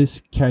does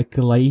this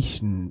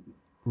calculation,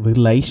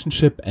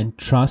 relationship and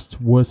trust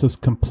versus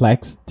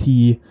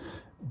complexity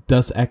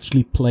does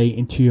actually play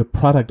into your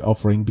product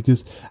offering?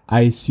 Because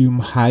I assume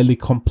highly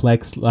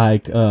complex,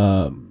 like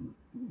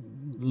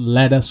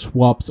ladder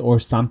swaps or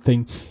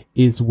something,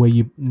 is where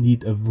you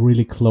need a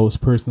really close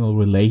personal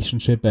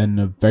relationship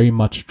and very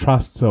much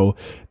trust. So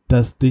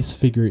does this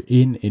figure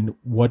in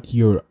what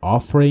you're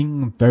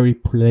offering? Very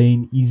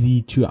plain,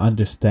 easy to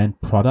understand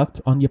product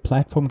on your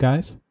platform,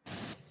 guys?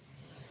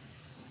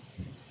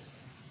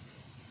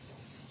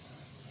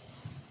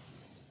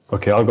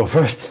 Okay, I'll go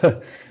first.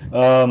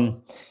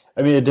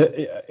 I mean,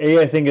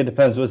 I think it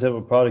depends what type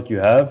of product you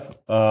have.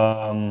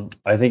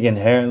 I think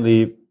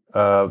inherently,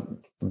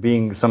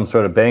 being some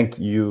sort of bank,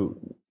 you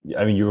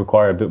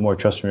require a bit more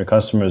trust from your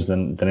customers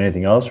than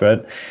anything else,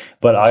 right?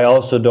 But I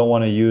also don't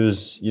want to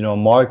use, a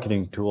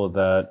marketing tool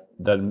that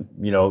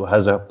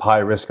has a high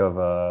risk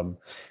of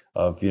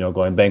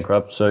going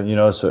bankrupt.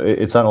 So, so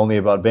it's not only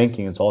about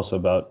banking, it's also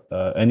about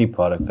any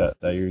product that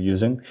you're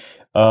using.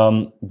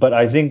 But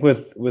I think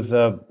with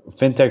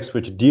fintechs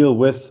which deal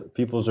with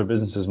people's or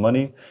businesses'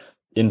 money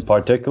in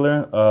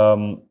particular,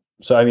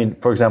 so I mean,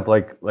 for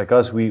example, like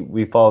us,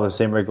 we follow the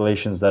same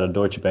regulations that a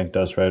Deutsche Bank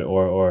does, right,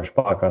 or a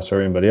Sparkasse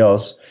or anybody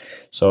else.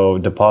 So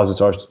deposits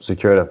are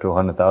secured up to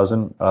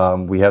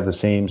 100,000. We have the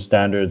same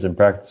standards and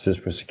practices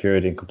for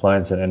security and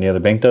compliance that any other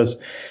bank does.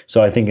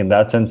 So I think in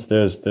that sense,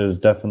 there's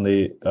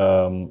definitely,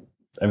 I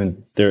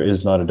mean, there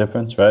is not a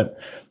difference, right?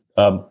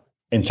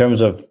 In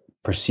terms of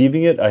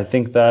perceiving it, I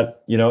think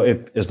that,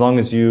 if as long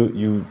as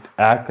you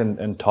act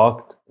and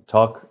talk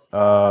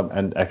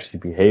and actually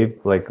behave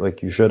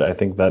like you should, I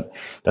think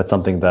that's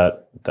something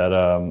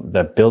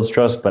that builds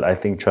trust. But I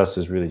think trust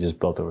is really just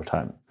built over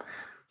time.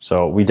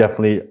 So we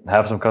definitely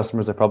have some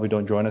customers that probably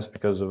don't join us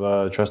because of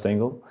a trust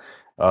angle,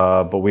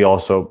 but we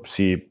also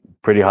see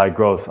pretty high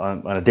growth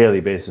on a daily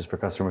basis for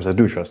customers that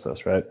do trust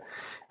us, right?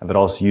 And that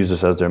also use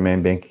us as their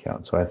main bank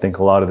account. So I think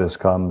a lot of this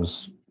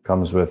comes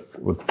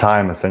with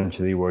time,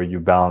 essentially, where you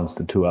balance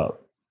the two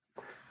out,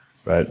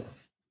 right?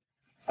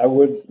 I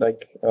would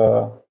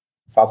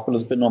Fastbill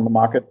has been on the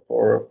market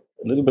for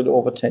a little bit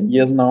over 10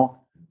 years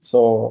now.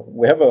 So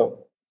we have a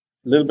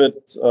little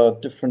bit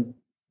different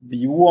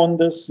view on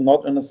this,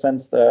 not in the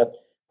sense that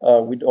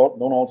we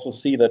don't also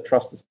see that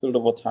trust is built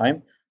over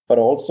time, but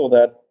also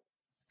that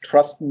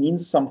trust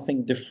means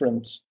something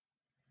different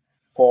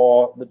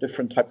for the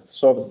different types of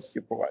services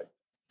you provide.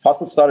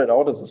 Fastbill started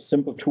out as a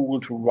simple tool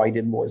to write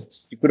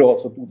invoices. You could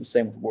also do the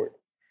same with Word.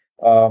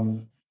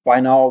 By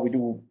now, we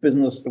do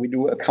business, we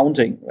do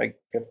accounting. Like,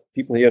 we have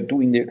people here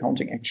doing the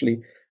accounting,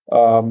 actually.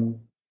 Go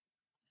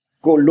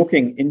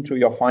looking into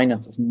your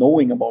finances,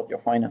 knowing about your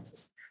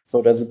finances.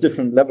 So there's a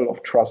different level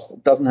of trust.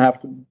 It doesn't have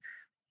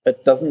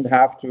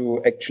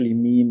to actually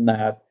mean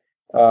that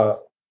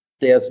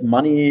there's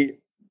money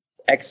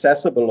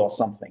accessible or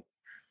something.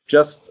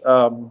 Just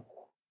the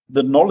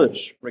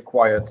knowledge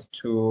required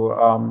to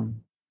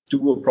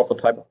do a proper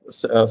type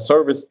of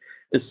service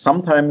is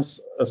sometimes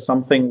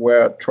something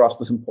where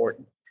trust is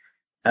important.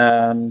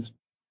 And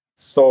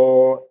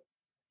so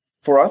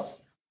for us,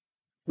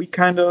 we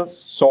kind of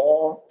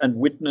saw and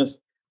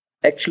witnessed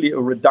actually a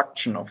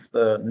reduction of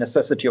the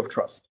necessity of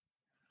trust,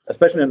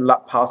 especially in the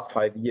past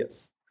 5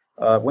 years.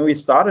 When we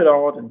started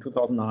out in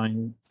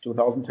 2009,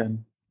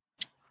 2010,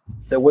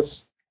 there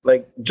was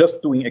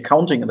just doing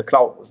accounting in the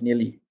cloud was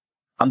nearly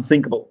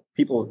unthinkable.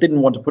 People didn't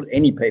want to put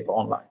any paper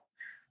online.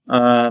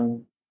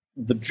 Our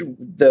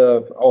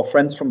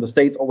friends from the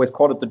States always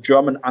called it the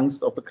German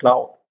Angst of the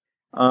cloud.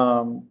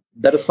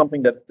 That is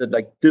something that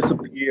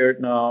disappeared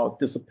now,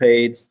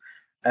 dissipates.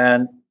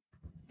 And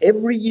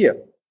every year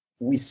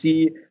we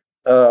see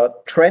a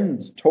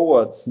trend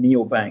towards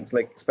neobanks,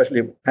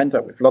 especially with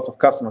Penta, with lots of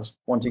customers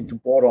wanting to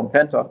board on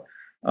Penta.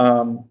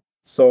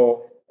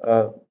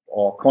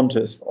 Or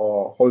Contest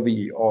or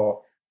Holvi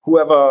or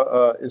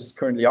whoever is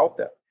currently out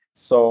there.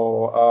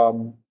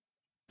 So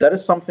that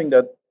is something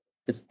that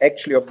is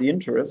actually of the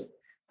interest,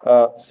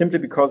 simply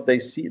because they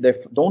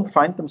don't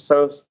find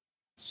themselves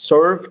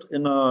served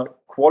in a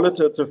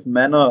qualitative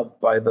manner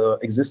by the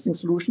existing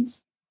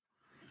solutions.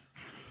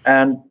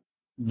 And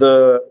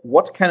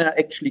what can I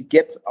actually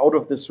get out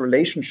of this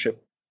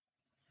relationship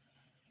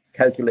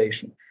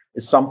calculation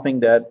is something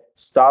that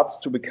starts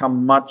to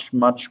become much,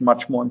 much,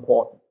 much more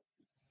important.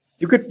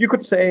 You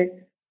could say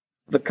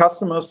the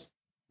customers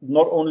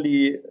not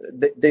only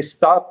they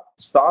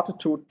started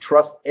to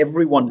trust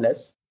everyone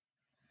less,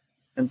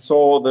 and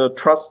so the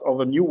trust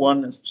of a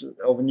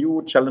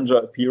new challenger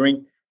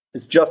appearing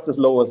is just as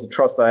low as the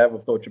trust I have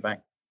of Deutsche Bank.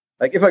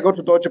 Like, if I go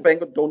to Deutsche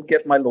Bank and don't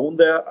get my loan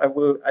there,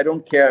 I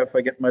don't care if I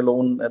get my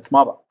loan at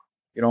Smother,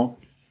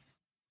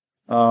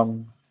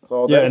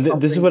 So yeah, and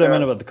this is what I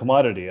meant about the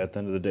commodity at the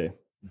end of the day.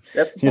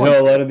 That's a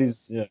lot of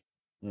these, yeah.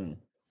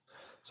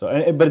 So,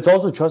 but it's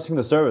also trusting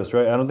the service,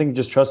 right? I don't think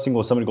just trusting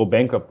will somebody go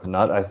bankrupt or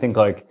not. I think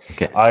I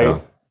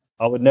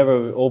would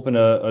never open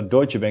a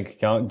Deutsche Bank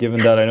account, given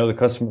that I know the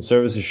customer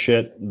service is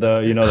shit.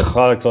 The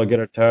products I'll get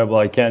are terrible.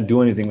 I can't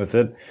do anything with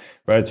it,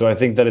 right? So I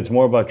think that it's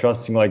more about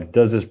trusting,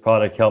 does this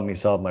product help me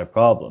solve my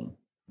problem?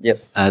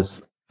 Yes.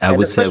 As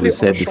we said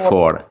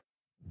before,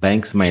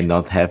 banks might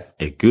not have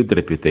a good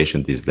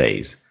reputation these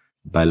days,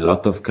 but a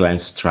lot of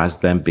clients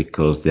trust them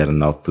because they're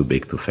not too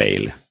big to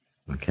fail.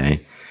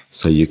 Okay.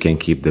 So you can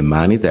keep the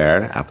money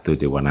there up to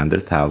the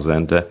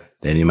 100,000.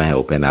 Then you might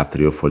open up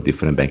 3 or 4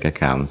 different bank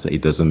accounts.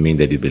 It doesn't mean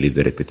that you believe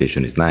the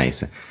reputation is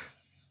nice,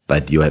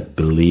 but you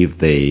believe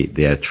they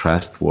are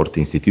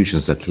trustworthy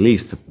institutions, at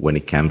least when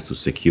it comes to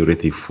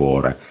security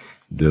for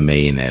the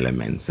main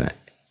elements.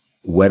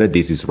 Whether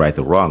this is right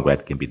or wrong,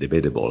 that can be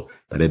debatable,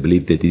 but I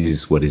believe that this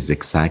is what is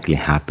exactly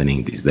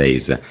happening these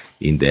days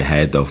in the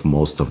head of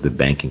most of the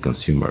banking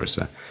consumers.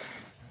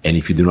 And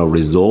if you do not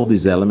resolve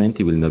this element,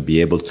 you will not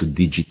be able to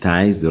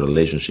digitize the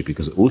relationship,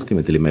 because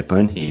ultimately my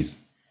point is,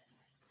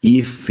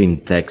 if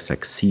fintech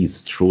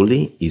succeeds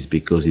truly, is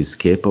because it's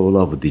capable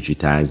of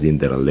digitizing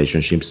the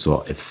relationship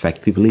so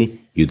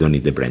effectively you don't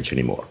need the branch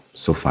anymore.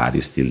 So far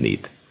you still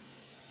need.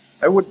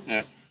 I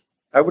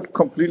would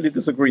completely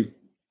disagree.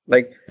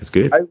 That's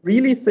good. I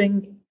really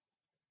think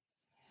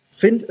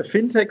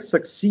fintech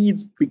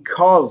succeeds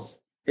because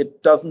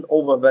it doesn't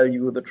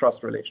overvalue the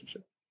trust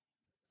relationship.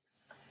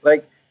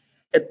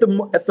 at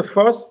the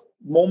first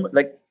moment,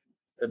 like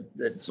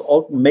it's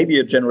all maybe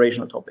a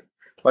generational topic,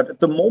 but at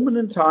the moment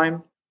in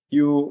time,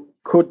 you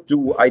could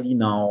do ID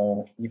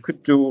Now, you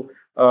could do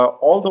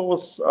all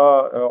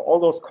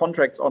those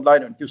contracts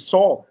online, and you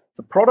saw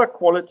the product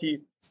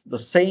quality the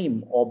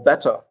same or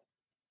better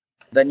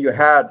than you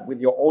had with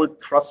your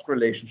old trust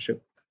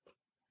relationship.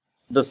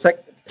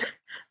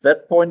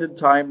 That point in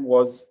time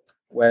was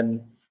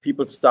when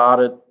people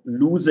started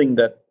losing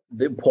the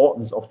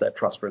importance of that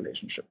trust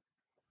relationship,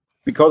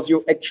 because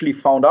you actually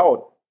found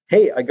out,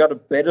 hey, I got a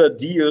better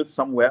deal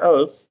somewhere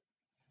else.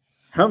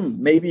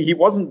 Maybe he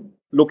wasn't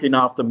looking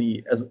after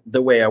me as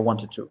the way I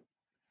wanted to.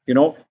 You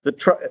know,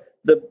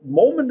 the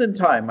moment in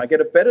time I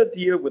get a better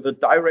deal with a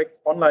direct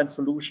online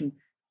solution,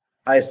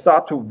 I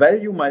start to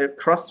value my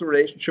trust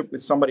relationship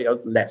with somebody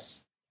else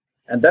less.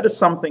 And that is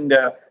something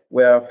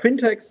where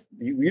fintechs,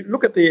 you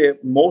look at the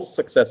most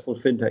successful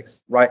fintechs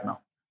right now,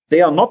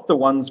 they are not the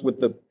ones with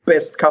the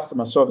best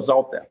customer service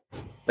out there.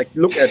 Like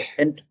look at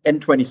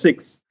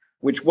N26,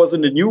 which was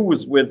in the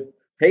news with,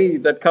 hey,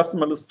 that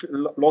customer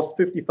lost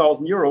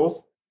 50,000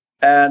 euros.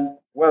 And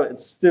well,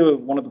 it's still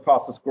one of the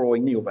fastest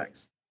growing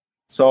neobanks.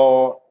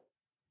 So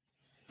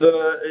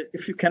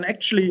if you can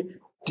actually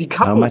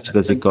decouple, how much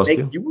does it cost make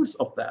you? Use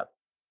of that.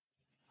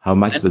 How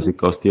much does it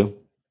cost you?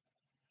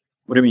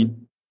 What do you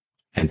mean?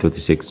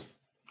 N26.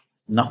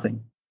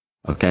 Nothing.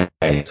 Okay,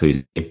 so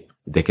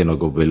they cannot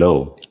go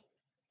below.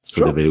 So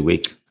Sure. they're very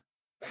weak.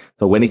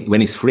 So when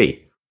it's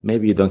free,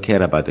 maybe you don't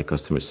care about the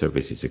customer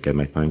services. You get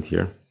my point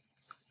here.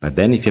 But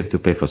then if you have to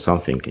pay for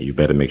something, you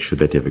better make sure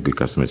that you have a good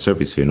customer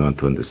service so you know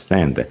to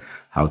understand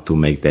how to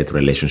make that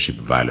relationship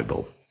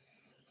valuable.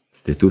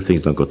 The two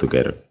things don't go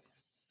together.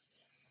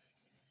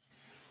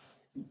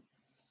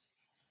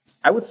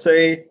 I would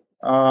say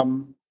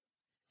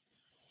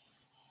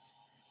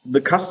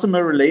the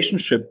customer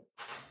relationship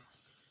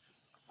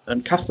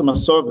and customer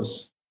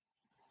service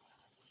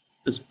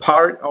is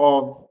part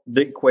of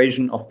the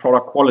equation of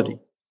product quality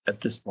at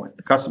this point.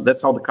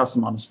 That's how the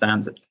customer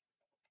understands it.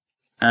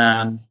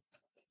 And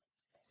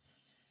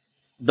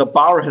the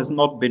bar has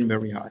not been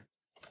very high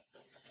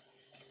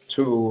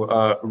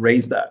to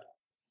raise that,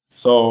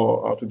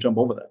 or to jump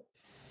over that.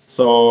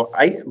 So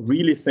I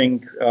really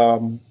think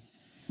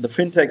the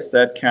fintechs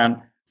that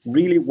can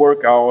really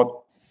work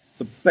out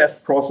the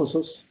best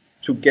processes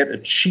to get a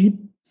cheap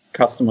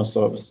customer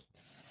service,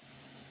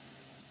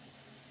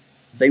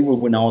 they will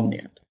win out in the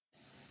end.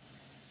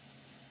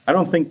 I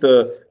don't think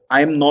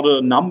I'm not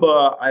a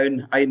number,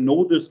 I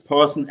know this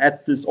person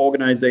at this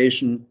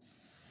organization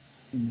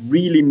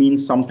really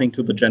means something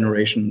to the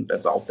generation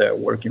that's out there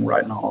working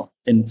right now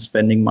in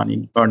spending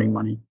money, earning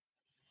money.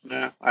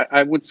 Yeah,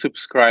 I would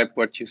subscribe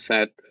what you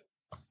said.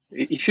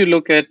 If you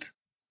look at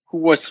who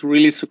was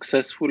really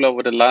successful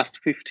over the last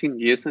 15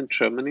 years in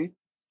Germany,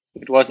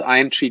 it was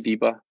ING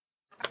DiBa.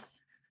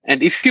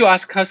 And if you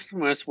ask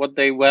customers what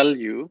they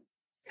value,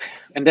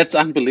 and that's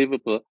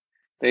unbelievable,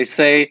 they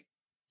say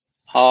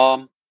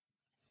the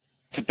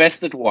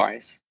best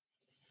advice.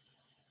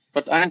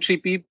 But ING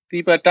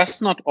DiBa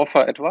does not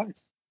offer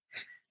advice.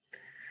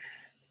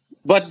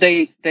 But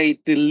they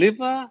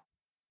deliver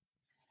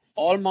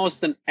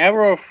almost an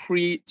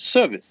error-free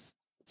service.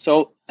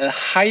 So a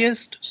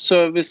highest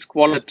service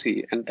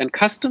quality, and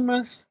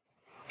customers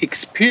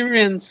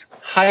experience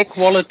high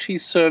quality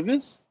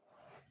service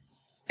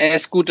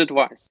as good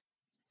advice.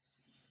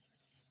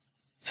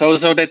 So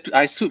that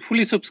I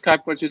fully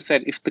subscribe what you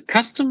said. If the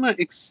customer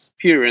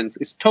experience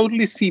is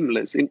totally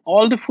seamless in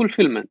all the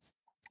fulfillments,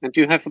 and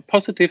you have a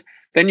positive,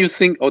 then you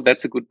think, oh,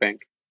 that's a good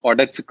bank, or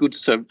that's a good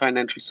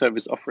financial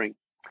service offering.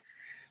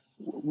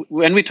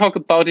 When we talk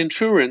about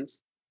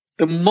insurance,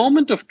 the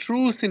moment of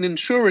truth in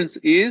insurance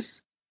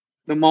is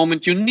the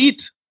moment you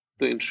need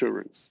the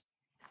insurance.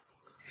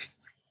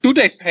 Do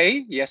they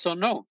pay? Yes or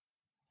no?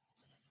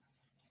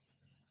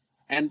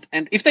 And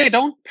if they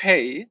don't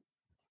pay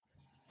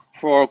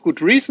for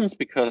good reasons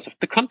because of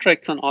the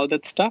contracts and all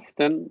that stuff,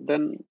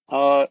 then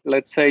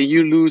let's say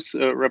you lose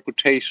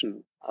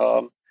reputation.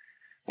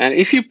 And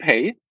if you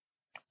pay,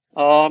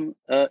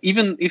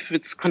 even if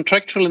it's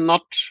contractually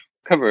not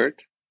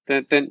covered,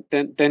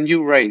 then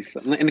you raise.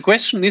 And the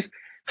question is,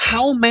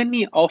 how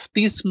many of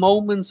these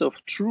moments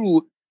of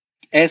truth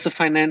as a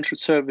financial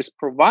service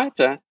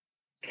provider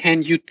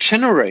can you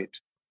generate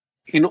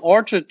in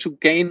order to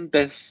gain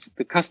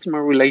the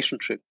customer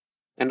relationship?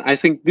 And I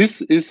think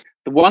this is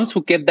the ones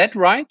who get that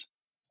right,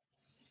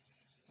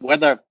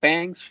 whether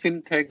banks,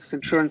 fintechs,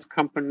 insurance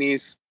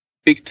companies,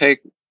 big tech,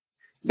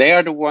 they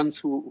are the ones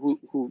who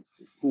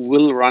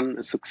will run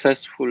a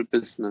successful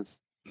business.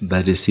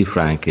 But you see,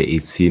 Frank,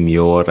 it's in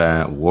your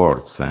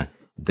words.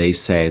 They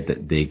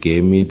said they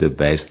gave me the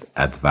best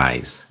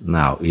advice.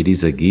 Now, it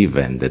is a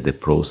given that the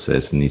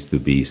process needs to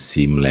be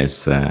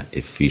seamless,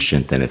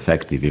 efficient, and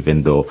effective,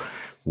 even though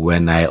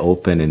when I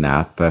open an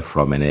app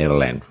from an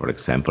airline, for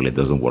example, it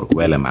doesn't work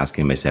well, I'm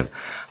asking myself,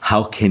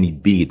 how can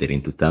it be that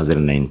in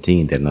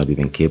 2019 they're not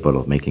even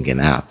capable of making an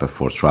app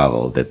for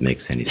travel that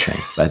makes any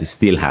sense? But it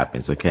still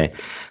happens, okay?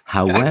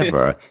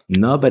 However,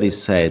 nobody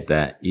said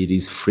that it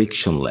is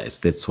frictionless.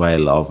 That's why I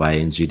love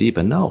INGD,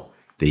 but no,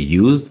 they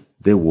used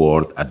the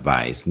word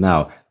advice.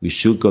 Now, we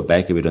should go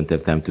back, if we don't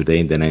have time today,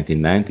 in the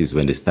 1990s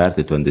when they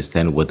started to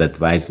understand what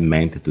advice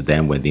meant to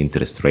them when the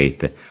interest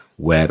rate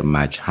were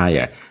much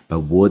higher. But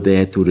what they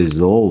had to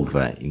resolve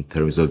in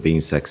terms of being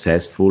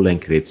successful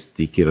and create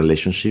sticky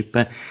relationship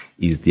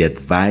is the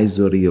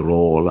advisory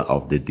role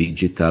of the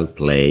digital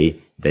play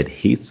that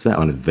hits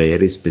on a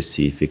very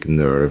specific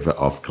nerve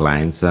of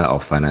clients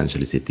of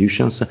financial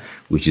institutions,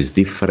 which is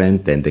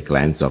different than the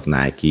clients of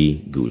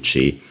Nike,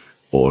 Gucci,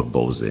 or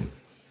Bose.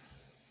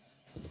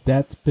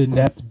 That's been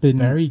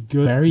very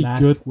good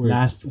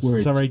last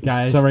words. Sorry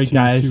guys to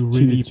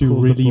really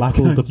pull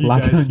the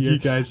plug on you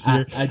guys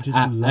here. I just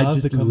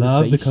love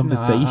the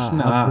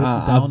conversation.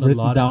 I've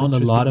written down a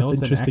lot of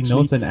interesting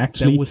notes, and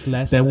actually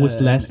there was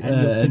less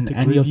an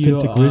annual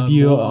fintech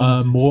review,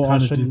 more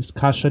on a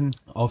discussion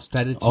of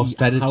strategy, how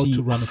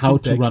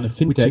to run a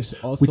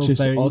fintech, which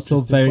is also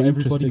very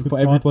interesting for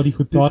everybody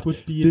who thought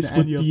this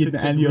would be an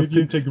annual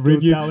fintech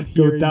review.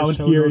 Go down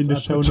here in the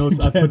show notes.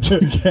 I put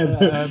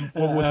together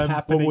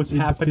what was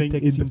happening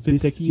in the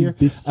fintech scene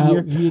this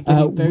year. We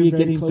are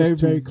getting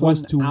very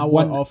close to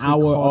 1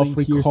 hour of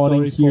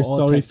recording here.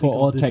 Sorry for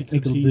all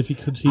technical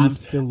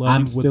difficulties.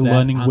 I'm still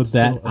learning with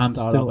that. I'm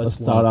still a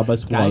startup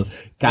as well.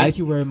 Guys, thank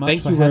you very much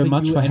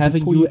for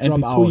having you.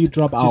 And before you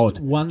drop out,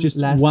 just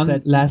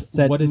one last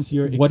sentence.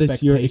 What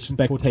is your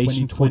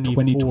expectation for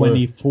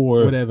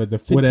 2024? Whatever the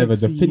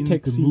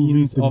fintech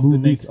scene, the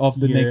movies of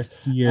the next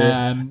year.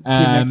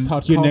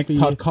 Your next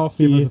hot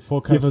coffee. Give us a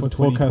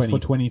forecast for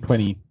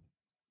 2020.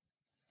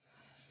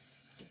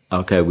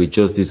 Okay, we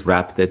just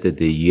disrupted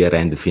the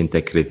year-end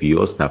fintech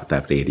review of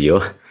Startup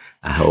Radio.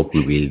 I hope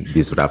we will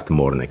disrupt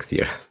more next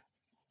year.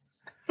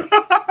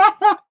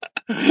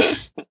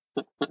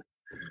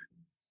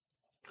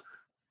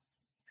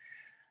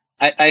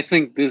 I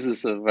think this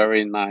is a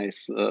very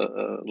nice,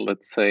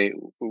 let's say,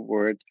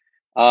 word.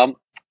 I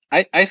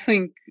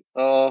think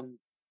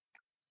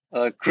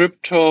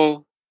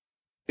crypto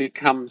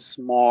becomes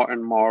more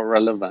and more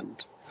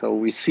relevant. So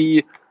we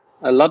see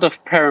a lot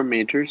of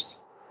parameters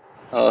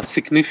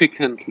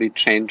significantly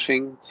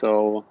changing.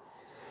 So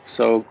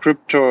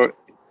crypto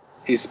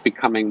is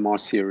becoming more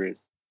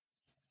serious.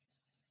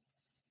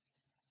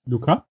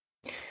 Luca?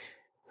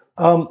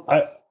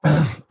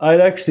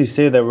 I'd actually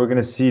say that we're going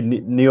to see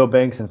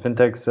neobanks and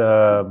fintechs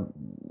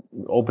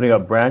opening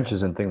up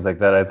branches and things like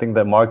that. I think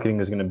that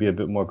marketing is going to be a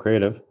bit more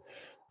creative.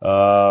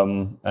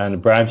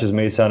 And branches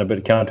may sound a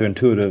bit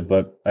counterintuitive,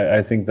 but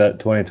I think that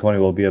 2020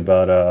 will be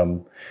about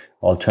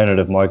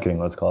alternative marketing,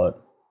 let's call it.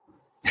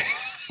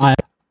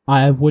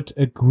 I would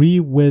agree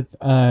with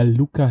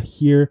Luca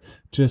here.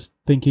 Just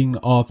thinking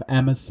of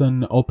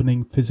Amazon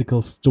opening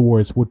physical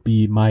stores would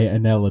be my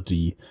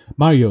analogy.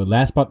 Mario,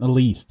 last but not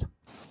least.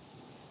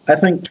 I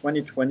think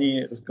 2020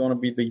 is going to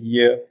be the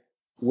year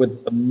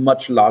with a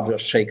much larger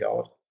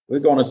shakeout. We're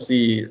going to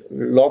see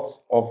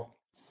lots of,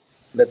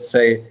 let's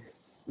say,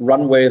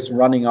 runways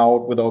running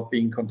out without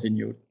being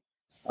continued.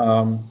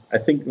 I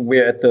think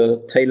we're at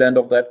the tail end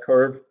of that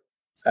curve,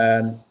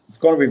 and it's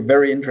going to be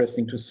very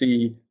interesting to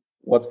see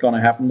what's going to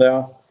happen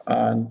there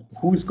and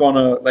who's going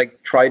to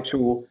try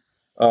to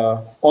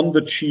on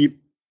the cheap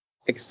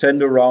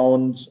extend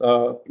around,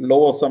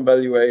 lower some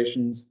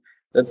valuations.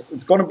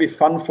 It's going to be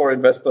fun for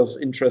investors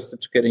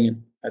interested to getting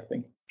in, I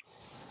think.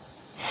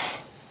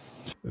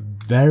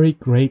 Very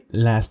great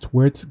last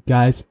words,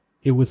 guys.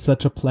 It was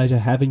such a pleasure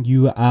having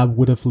you. I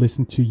would have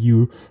listened to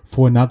you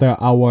for another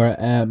hour.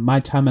 My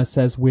timer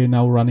says we're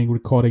now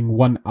recording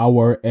 1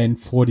 hour and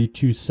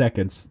 42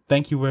 seconds.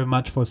 Thank you very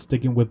much for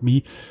sticking with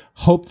me.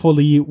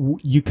 Hopefully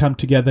you come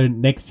together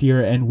next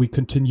year and we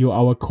continue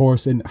our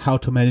course in how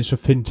to manage a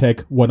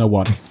fintech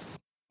 101.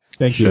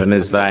 Thank you.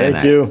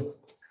 Thank you.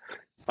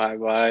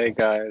 Bye-bye,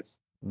 guys.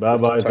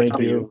 Bye-bye. Thank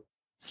you.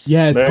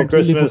 Yes, Merry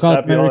Christmas.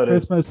 Happy Merry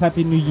holidays. Christmas.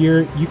 Happy New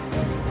Year.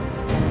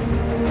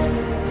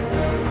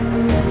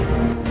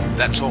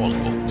 That's all,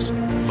 folks.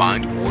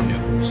 Find more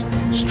news,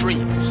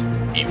 streams,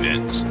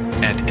 events,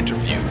 and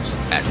interviews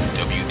at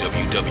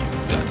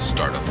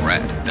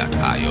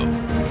www.startuprad.io.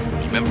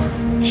 Remember,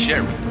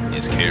 sharing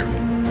is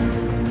caring.